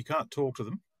you can't talk to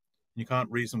them. You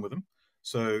can't reason with them.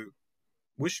 So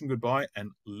wish them goodbye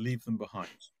and leave them behind.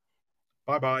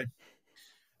 Bye-bye.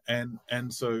 And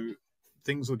so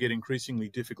things will get increasingly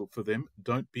difficult for them.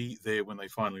 Don't be there when they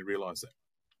finally realize that.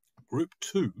 Group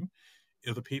 2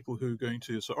 are the people who are going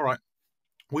to say, all right,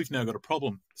 we've now got a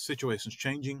problem. The situation's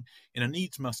changing in a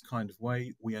needs-must kind of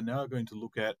way. We are now going to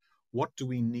look at what do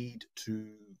we need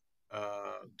to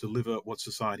deliver what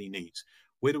society needs.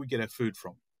 Where do we get our food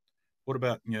from? What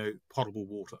about, potable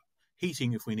water?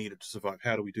 Heating if we need it to survive.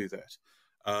 How do we do that?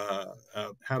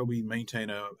 How do we maintain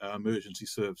our emergency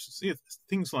services?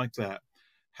 Things like that.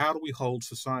 How do we hold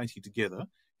society together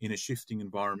in a shifting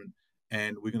environment?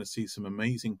 And we're going to see some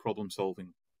amazing problem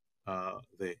solving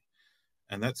there.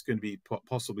 And that's going to be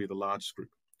possibly the largest group.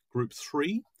 Group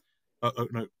 3,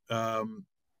 a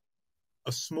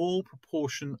small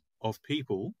proportion of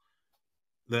people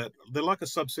that they're like a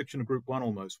subsection of Group 1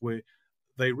 almost, where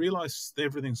they realize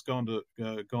everything's gone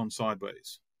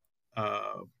sideways.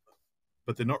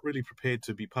 But they're not really prepared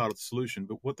to be part of the solution.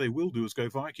 But what they will do is go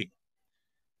Viking.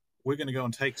 We're going to go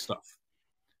and take stuff.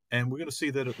 And we're going to see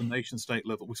that at the nation-state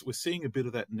level. We're seeing a bit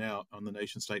of that now on the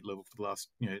nation-state level for the last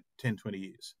 10, 20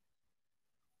 years.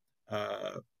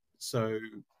 We're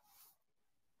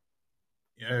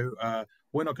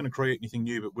not going to create anything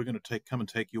new, but we're going to come and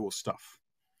take your stuff.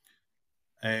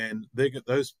 and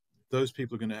those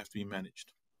people are going to have to be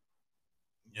managed.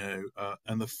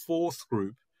 And the fourth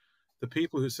group, the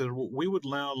people who said, well, we would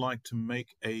now like to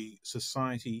make a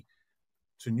society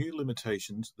to new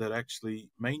limitations that actually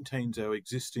maintains our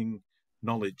existing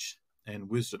knowledge and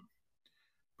wisdom,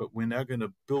 but we're now going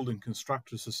to build and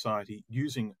construct a society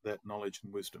using that knowledge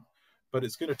and wisdom. But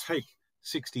it's going to take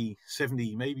 60,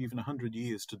 70, maybe even 100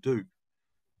 years to do,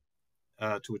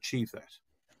 to achieve that.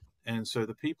 And so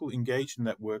the people engaged in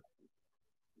that work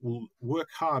will work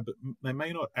hard, but they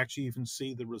may not actually even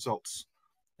see the results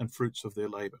and fruits of their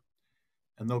labor.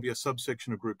 And there'll be a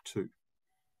subsection of group 2.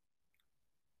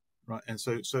 Right, and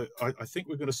so I think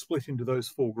we're going to split into those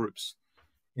 4 groups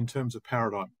in terms of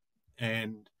paradigm.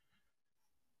 And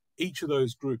each of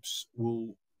those groups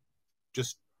will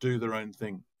just do their own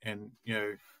thing, and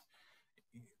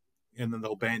and then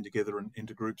they'll band together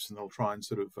into groups, and they'll try and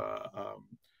sort of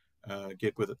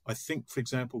get with it. I think, for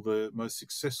example, the most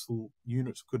successful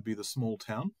units could be the small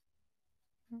town,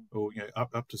 or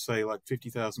up to say like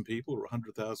 50,000 people or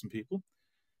 100,000 people,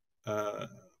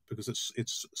 because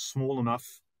it's small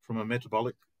enough from a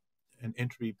metabolic and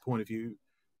entropy point of view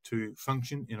to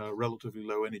function in a relatively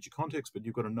low energy context, but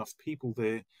you've got enough people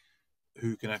there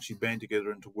who can actually band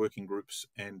together into working groups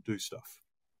and do stuff.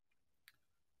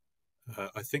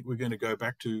 I think we're going to go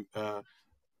back to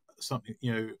something,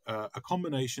 a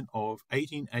combination of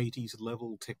 1880s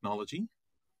level technology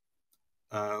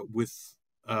with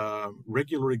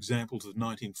regular examples of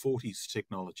 1940s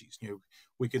technologies.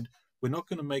 We're not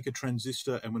going to make a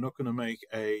transistor, and we're not going to make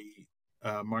a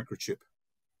microchip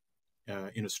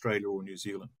in Australia or New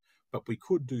Zealand, but we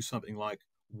could do something like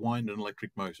wind an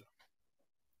electric motor,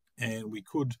 and we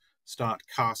could start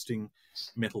casting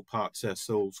metal parts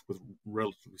ourselves with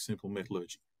relatively simple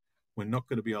metallurgy. We're not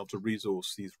going to be able to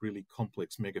resource these really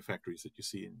complex mega factories that you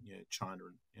see in China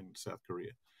and South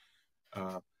Korea.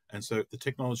 And so the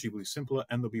technology will be simpler,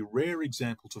 and there'll be rare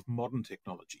examples of modern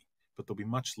technology, but there'll be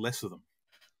much less of them.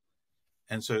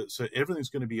 And so everything's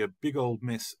going to be a big old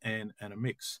mess and a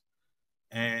mix.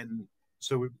 And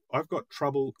so I've got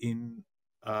trouble in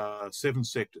 7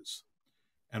 sectors.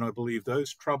 And I believe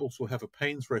those troubles will have a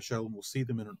pain threshold, and we'll see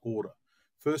them in an order.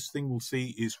 First thing we'll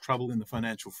see is trouble in the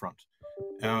financial front.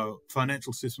 Our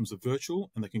financial systems are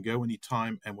virtual, and they can go any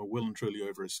time, and we're well and truly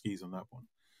over our skis on that one.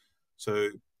 So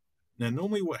now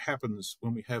normally what happens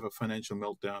when we have a financial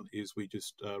meltdown is we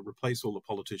just replace all the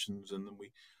politicians, and then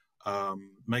we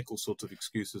make all sorts of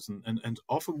excuses, and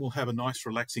often we'll have a nice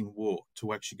relaxing war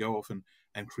to actually go off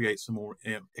and create some more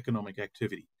economic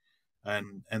activity.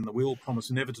 And we'll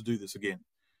promise never to do this again.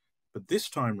 But this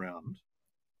time round,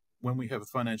 when we have a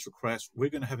financial crash, we're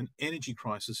going to have an energy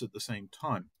crisis at the same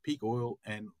time, peak oil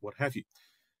and what have you.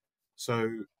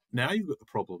 So now you've got the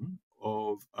problem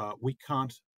of we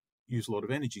can't use a lot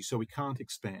of energy, so we can't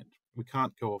expand. We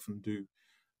can't go off and do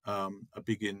a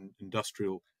big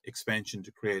industrial expansion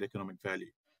to create economic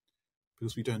value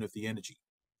because we don't have the energy.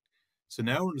 So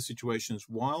now we're in a situation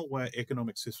while our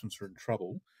economic systems are in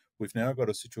trouble, we've now got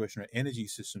a situation where energy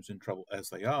systems are in trouble as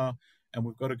they are, and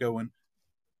we've got to go and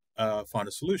find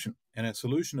a solution. And our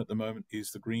solution at the moment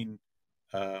is the green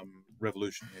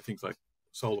revolution, things like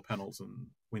solar panels and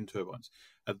wind turbines.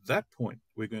 At that point,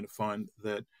 we're going to find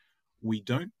that we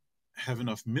don't have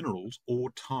enough minerals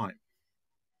or time,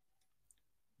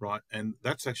 right? And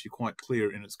that's actually quite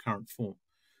clear in its current form.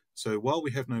 So while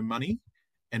we have no money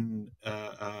and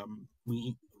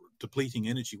depleting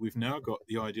energy, we've now got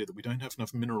the idea that we don't have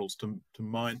enough minerals to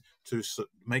mine to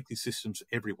make these systems for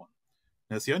everyone.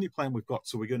 Now, it's the only plan we've got,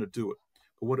 so we're going to do it.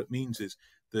 But what it means is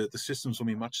the systems will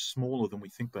be much smaller than we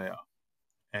think they are.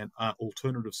 And our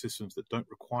alternative systems that don't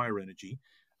require energy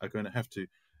are going to have to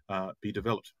be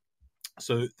developed.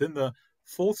 So then the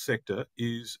fourth sector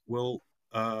is,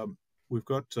 we've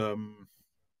got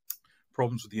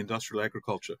problems with the industrial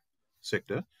agriculture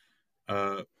sector.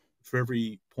 For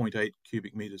every 0.8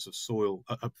 cubic meters of soil,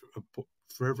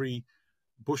 for every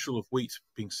bushel of wheat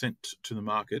being sent to the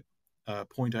market,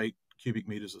 0.8 cubic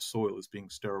meters of soil is being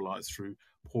sterilized through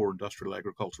poor industrial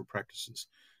agricultural practices.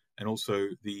 And also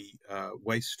the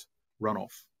waste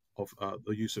runoff of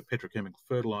the use of petrochemical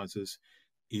fertilizers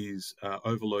is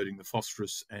overloading the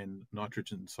phosphorus and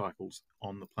nitrogen cycles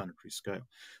on the planetary scale.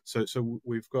 So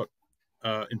we've got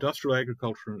industrial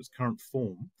agriculture in its current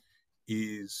form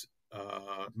is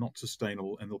not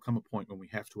sustainable, and there'll come a point when we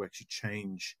have to actually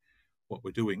change what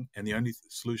we're doing. And the only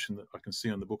solution that I can see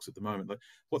on the books at the moment,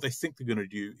 what they think they're going to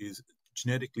do is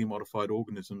genetically modified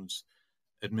organisms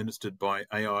administered by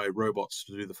AI robots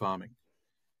to do the farming.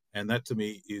 And that to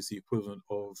me is the equivalent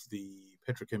of the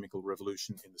petrochemical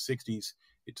revolution in the 60s.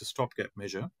 It's a stopgap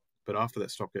measure, but after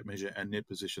that stopgap measure, our net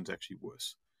position's actually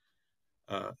worse.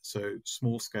 So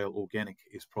small-scale organic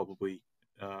is probably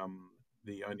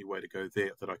the only way to go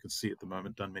there that I can see at the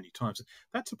moment, done many times.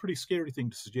 That's a pretty scary thing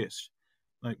to suggest.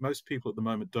 Like, most people at the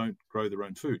moment don't grow their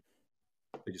own food.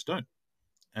 They just don't.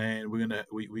 And we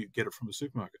get it from the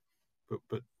supermarket.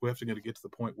 But we're going to get to the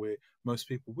point where most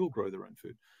people will grow their own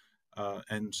food.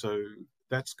 And so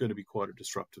that's going to be quite a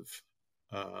disruptive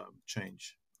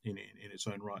change in its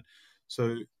own right.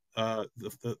 So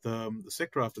the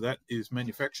sector after that is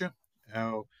manufacture.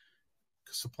 Our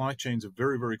supply chains are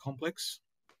very, very complex.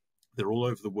 They're all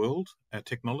over the world. Our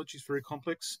technology is very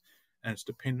complex, and it's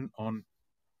dependent on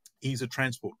ease of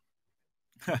transport.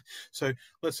 So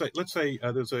let's say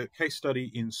there's a case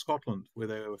study in Scotland where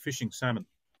they were fishing salmon.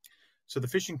 So the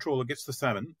fishing trawler gets the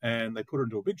salmon and they put it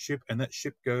into a big ship, and that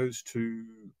ship goes to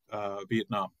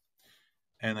Vietnam.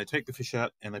 And they take the fish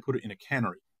out and they put it in a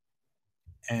cannery.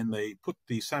 And they put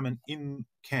the salmon in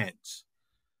cans,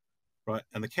 right?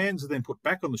 And the cans are then put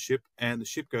back on the ship, and the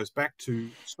ship goes back to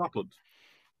Scotland,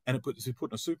 and it's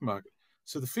put in a supermarket.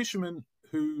 So the fishermen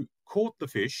who caught the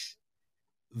fish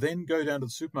then go down to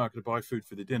the supermarket to buy food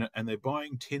for their dinner, and they're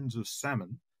buying tins of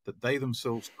salmon that they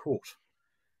themselves caught.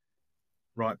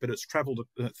 Right, but it's travelled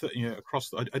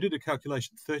across. I did a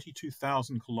calculation: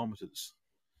 32,000 kilometres.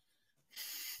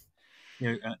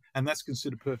 And that's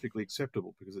considered perfectly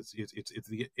acceptable because it's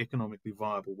the economically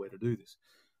viable way to do this.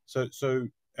 So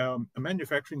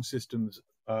manufacturing systems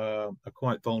are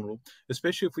quite vulnerable,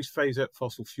 especially if we phase out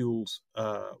fossil fuels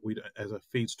as a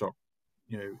feedstock,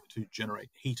 to generate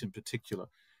heat in particular.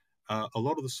 A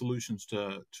lot of the solutions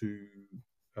to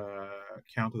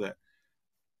counter that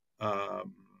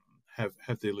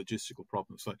have their logistical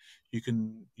problems. So you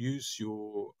can use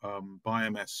your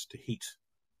biomass to heat,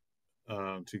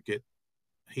 to get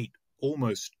heat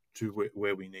almost to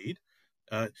where we need.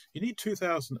 You need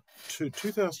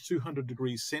 2,200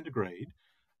 degrees centigrade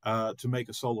to make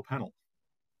a solar panel.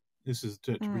 This is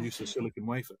to produce a silicon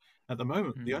wafer. At the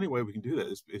moment, the only way we can do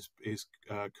that is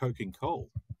coking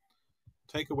coal.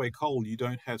 Take away coal, you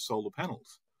don't have solar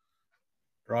panels.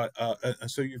 Right, and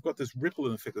so you've got this ripple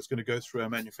effect that's going to go through our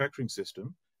manufacturing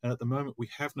system, and at the moment we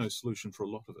have no solution for a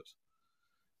lot of it.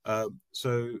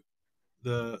 So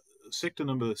the sector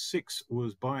number 6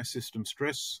 was biosystem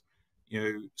stress,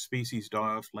 species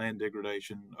die-off, land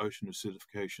degradation, ocean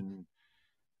acidification,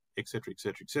 etc.,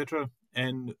 etc., etc.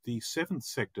 And the 7th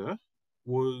sector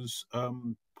was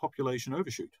population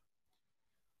overshoot.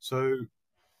 So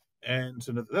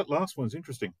that last one's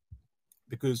interesting,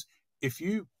 because if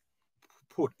you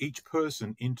put each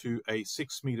person into a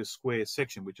 6 meter square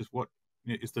section, which is what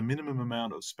is the minimum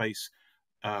amount of space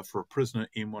for a prisoner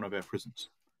in one of our prisons,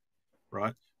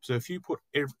 right? So if you put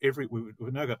we've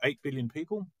now got 8 billion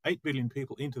people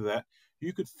into that,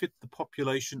 you could fit the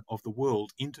population of the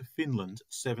world into Finland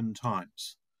 7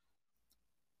 times,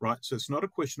 right? So it's not a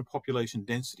question of population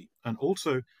density. And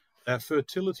also our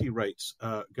fertility rates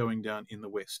are going down in the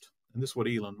West. And this is what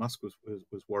Elon Musk was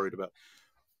worried about.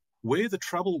 Where the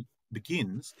trouble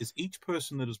begins is each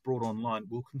person that is brought online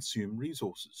will consume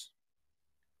resources.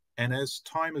 And as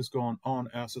time has gone on,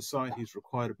 our society has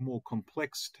required more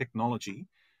complex technology,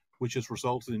 which has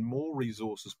resulted in more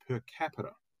resources per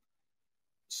capita.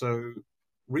 So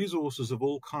resources of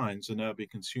all kinds are now being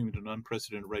consumed at an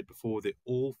unprecedented rate before. They're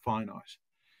all finite.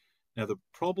 Now, the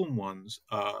problem ones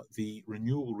are the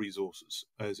renewable resources,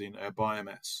 as in our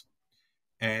biomass.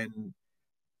 And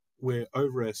we're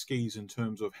over our skis in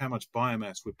terms of how much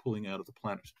biomass we're pulling out of the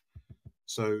planet.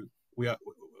 So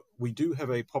we do have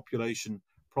a population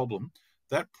problem.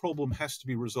 That problem has to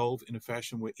be resolved in a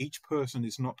fashion where each person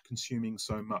is not consuming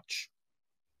so much.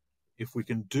 If we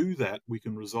can do that, we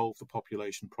can resolve the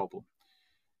population problem.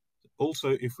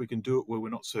 Also, if we can do it where we're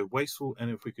not so wasteful, and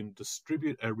if we can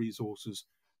distribute our resources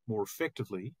more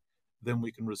effectively, then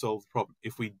we can resolve the problem.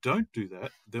 If we don't do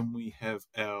that, then we have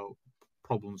our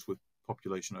problems with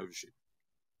population overshoot.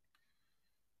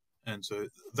 And so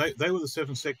they were the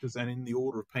 7 sectors, and in the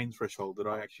order of pain threshold that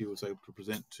I actually was able to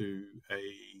present to a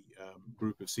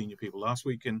group of senior people last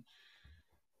week, and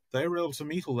they were able to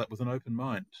meet all that with an open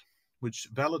mind, which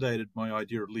validated my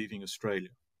idea of leaving Australia,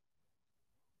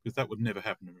 because that would never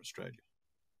happen in Australia.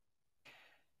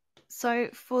 So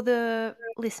for the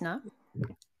listener,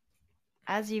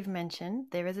 as you've mentioned,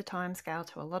 there is a timescale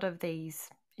to a lot of these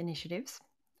initiatives.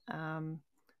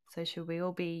 So should we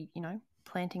all be,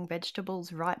 planting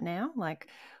vegetables right now? Like,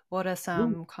 what are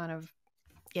some kind of...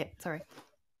 Yeah, sorry.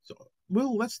 So,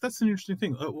 well, that's an interesting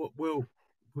thing.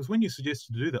 Was when you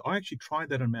suggested to do that, I actually tried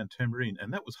that on Mount Tamborine,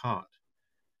 and that was hard.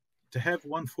 To have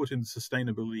one foot in the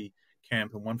sustainability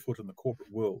camp and one foot in the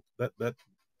corporate world, that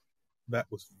that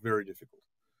was very difficult.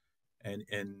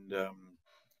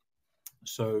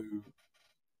 So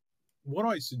what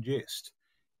I suggest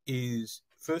is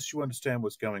first you understand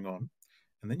what's going on,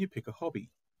 and then you pick a hobby.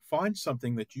 Find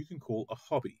something that you can call a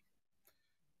hobby.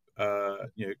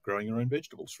 Growing your own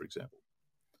vegetables, for example,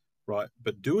 right?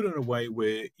 But do it in a way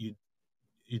where you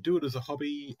do it as a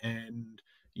hobby and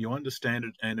you understand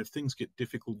it. And if things get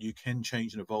difficult, you can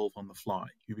change and evolve on the fly.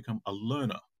 You become a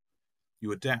learner.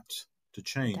 You adapt to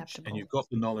change, Adaptable. and you've got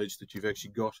the knowledge that you've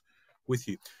actually got with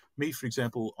you. Me, for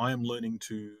example, I am learning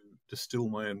to distill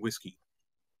my own whiskey.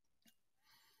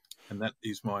 And that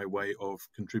is my way of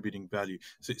contributing value.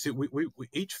 So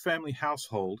each family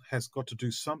household has got to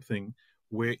do something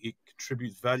where it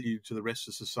contributes value to the rest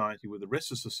of society, where the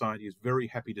rest of society is very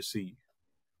happy to see you.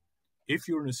 If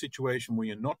you're in a situation where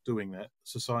you're not doing that,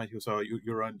 society will say,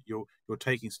 you're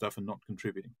taking stuff and not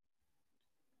contributing.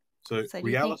 So do you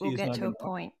reality think we'll is get now to a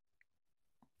point?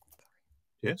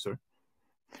 Yeah, sorry.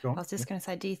 Go on. I was just going to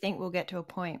say, do you think we'll get to a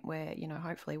point where,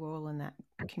 hopefully we're all in that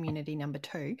community number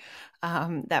 2,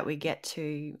 that we get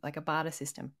to like a barter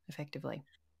system effectively?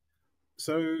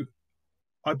 So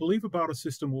I believe a barter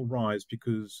system will rise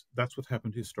because that's what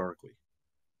happened historically,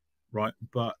 right?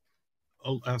 But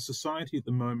our society at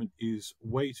the moment is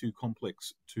way too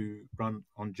complex to run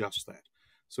on just that.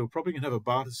 So we're probably going to have a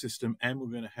barter system, and we're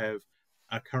going to have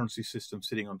a currency system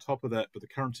sitting on top of that, but the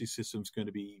currency system is going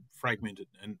to be fragmented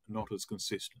and not as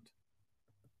consistent.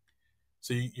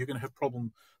 So you're going to have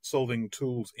problem-solving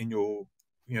tools in your,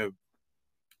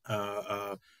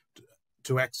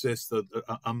 to access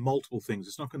multiple things.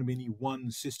 It's not going to be any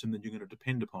one system that you're going to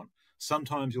depend upon.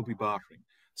 Sometimes you'll be bartering.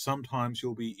 Sometimes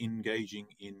you'll be engaging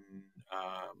in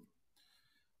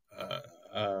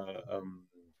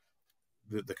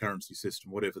the currency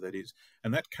system, whatever that is.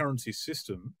 And that currency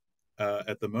system,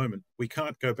 at the moment, we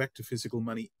can't go back to physical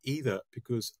money either,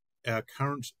 because our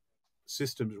current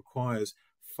system requires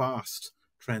fast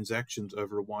transactions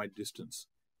over a wide distance.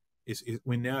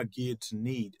 We're now geared to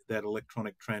need that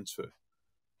electronic transfer.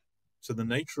 So the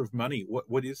nature of money,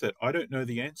 what is that? I don't know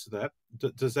the answer to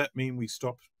that. Does that mean we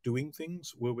stop doing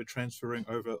things where we're transferring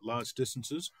over large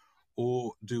distances,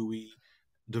 or do we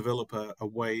develop a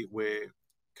way where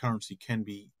currency can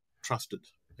be trusted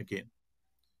again?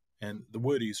 And the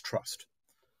word is trust.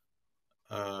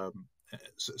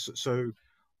 So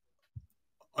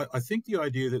I think the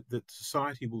idea that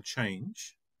society will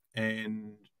change,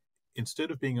 and instead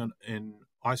of being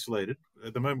isolated,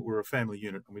 at the moment we're a family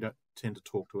unit and we don't tend to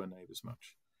talk to our neighbours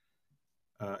much.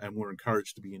 And we're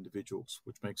encouraged to be individuals,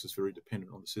 which makes us very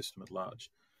dependent on the system at large.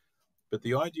 But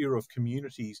the idea of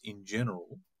communities in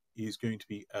general is going to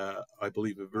be, I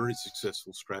believe, a very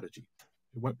successful strategy.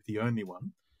 It won't be the only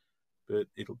one, but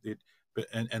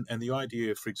and the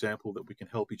idea, for example, that we can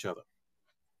help each other.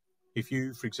 If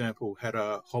you, for example, had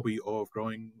a hobby of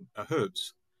growing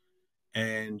herbs,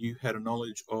 and you had a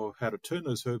knowledge of how to turn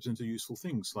those herbs into useful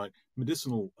things like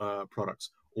medicinal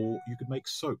products, or you could make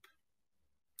soap,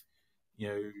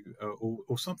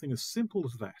 or something as simple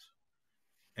as that.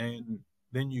 And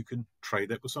then you can trade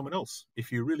that with someone else.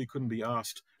 If you really couldn't be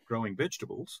asked growing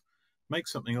vegetables, make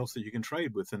something else that you can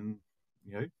trade with, and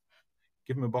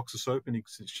give them a box of soap in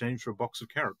exchange for a box of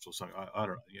carrots or something. I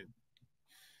don't know.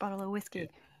 Bottle of whiskey.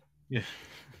 Yeah.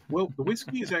 Well, the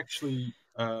whiskey is actually,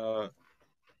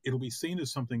 it'll be seen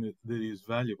as something that is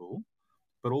valuable,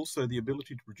 but also the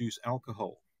ability to produce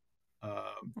alcohol,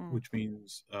 which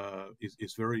means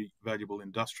is very valuable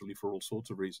industrially for all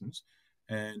sorts of reasons.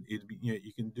 And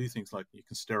you can do things like you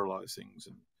can sterilize things,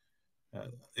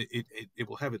 and it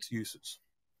will have its uses.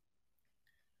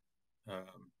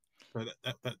 So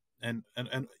and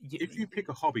if you pick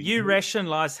a hobby, you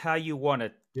rationalize how you want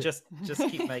it. Yeah. Just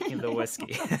keep making the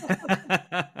whiskey.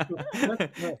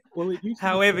 Well,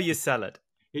 however you sell it.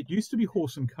 It used to be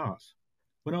horse and cart.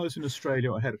 When I was in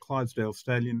Australia, I had a Clydesdale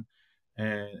stallion,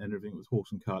 and everything was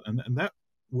horse and cart, and that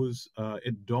was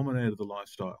it dominated the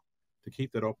lifestyle. To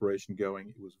keep that operation going,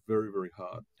 it was very, very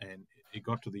hard, and it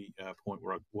got to the point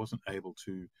where I wasn't able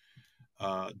to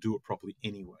do it properly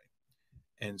anyway.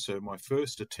 And so my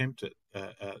first attempt at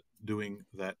doing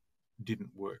that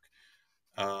didn't work.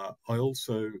 I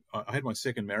had my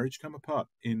second marriage come apart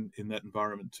in that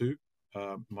environment too.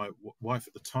 My wife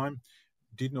at the time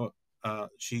did not,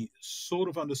 she sort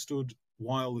of understood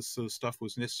why all this sort of stuff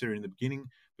was necessary in the beginning,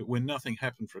 but when nothing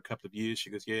happened for a couple of years, she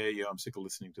goes, yeah, I'm sick of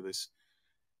listening to this.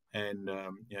 And,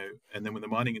 and then when the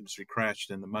mining industry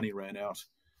crashed and the money ran out,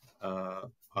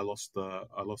 I lost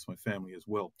my family as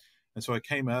well. And so I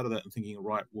came out of that and thinking,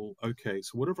 right, well, okay,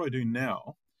 so whatever I do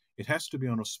now, it has to be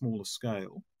on a smaller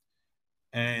scale.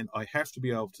 And I have to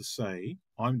be able to say,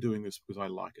 I'm doing this because I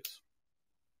like it.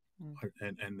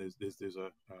 and there's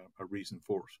a reason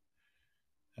for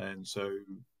it. And so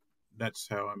that's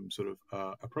how I'm sort of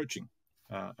approaching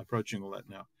all that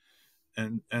now.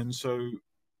 And so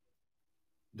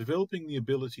developing the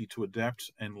ability to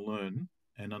adapt and learn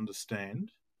and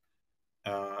understand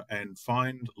and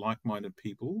find like-minded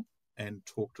people and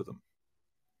talk to them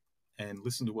and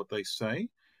listen to what they say.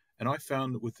 And I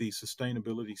found that with the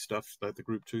sustainability stuff, like the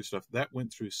Group 2 stuff, that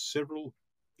went through several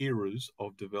eras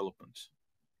of development.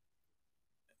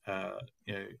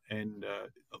 The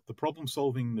problem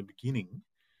solving in the beginning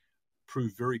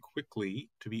proved very quickly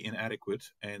to be inadequate,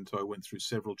 and so I went through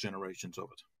several generations of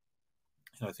it.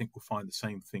 And I think we'll find the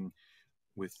same thing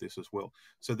with this as well.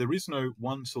 So there is no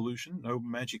one solution, no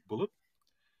magic bullet.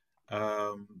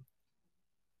 But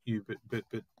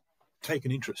take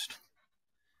an interest.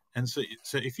 And so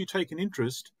if you take an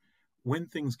interest, when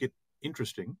things get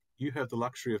interesting, you have the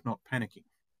luxury of not panicking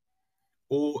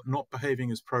or not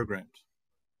behaving as programmed.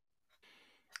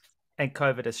 And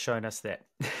COVID has shown us that,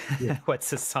 yeah.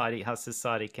 how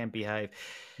society can behave.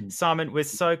 Simon, we're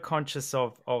so conscious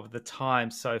of the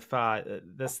time so far.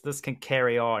 This can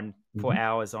carry on for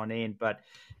hours on end, but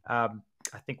I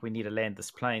think we need to land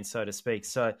this plane, so to speak.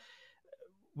 So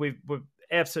we're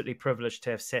absolutely privileged to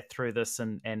have sat through this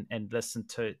and listened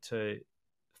to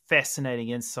fascinating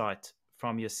insight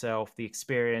from yourself, the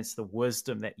experience, the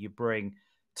wisdom that you bring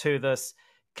to this.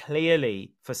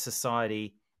 Clearly, for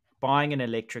society, buying an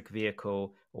electric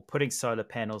vehicle or putting solar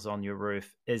panels on your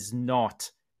roof is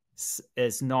not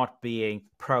being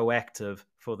proactive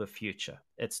for the future.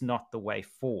 It's not the way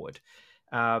forward.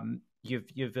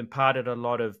 You've imparted a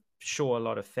lot of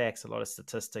facts, a lot of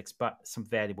statistics, but some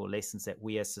valuable lessons that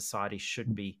we as society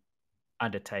should be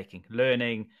undertaking.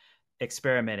 Learning,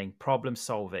 experimenting, problem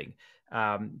solving,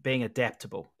 being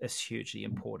adaptable is hugely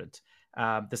important.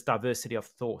 This diversity of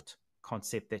thought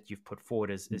concept that you've put forward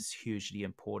is hugely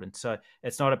important. So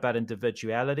it's not about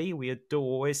individuality. We do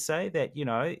always say that,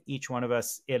 each one of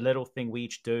us, a little thing we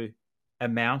each do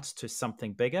amounts to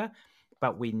something bigger,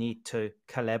 but we need to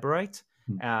collaborate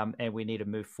and we need to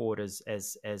move forward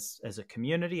as a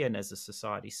community and as a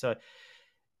society. So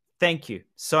thank you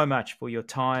so much for your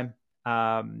time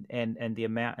and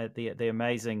the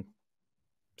amazing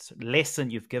lesson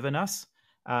you've given us.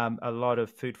 A lot of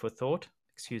food for thought.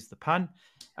 Excuse the pun,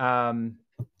 and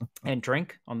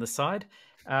drink on the side.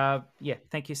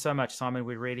 Thank you so much, Simon.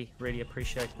 We really, really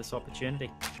appreciate this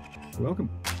opportunity. You're welcome.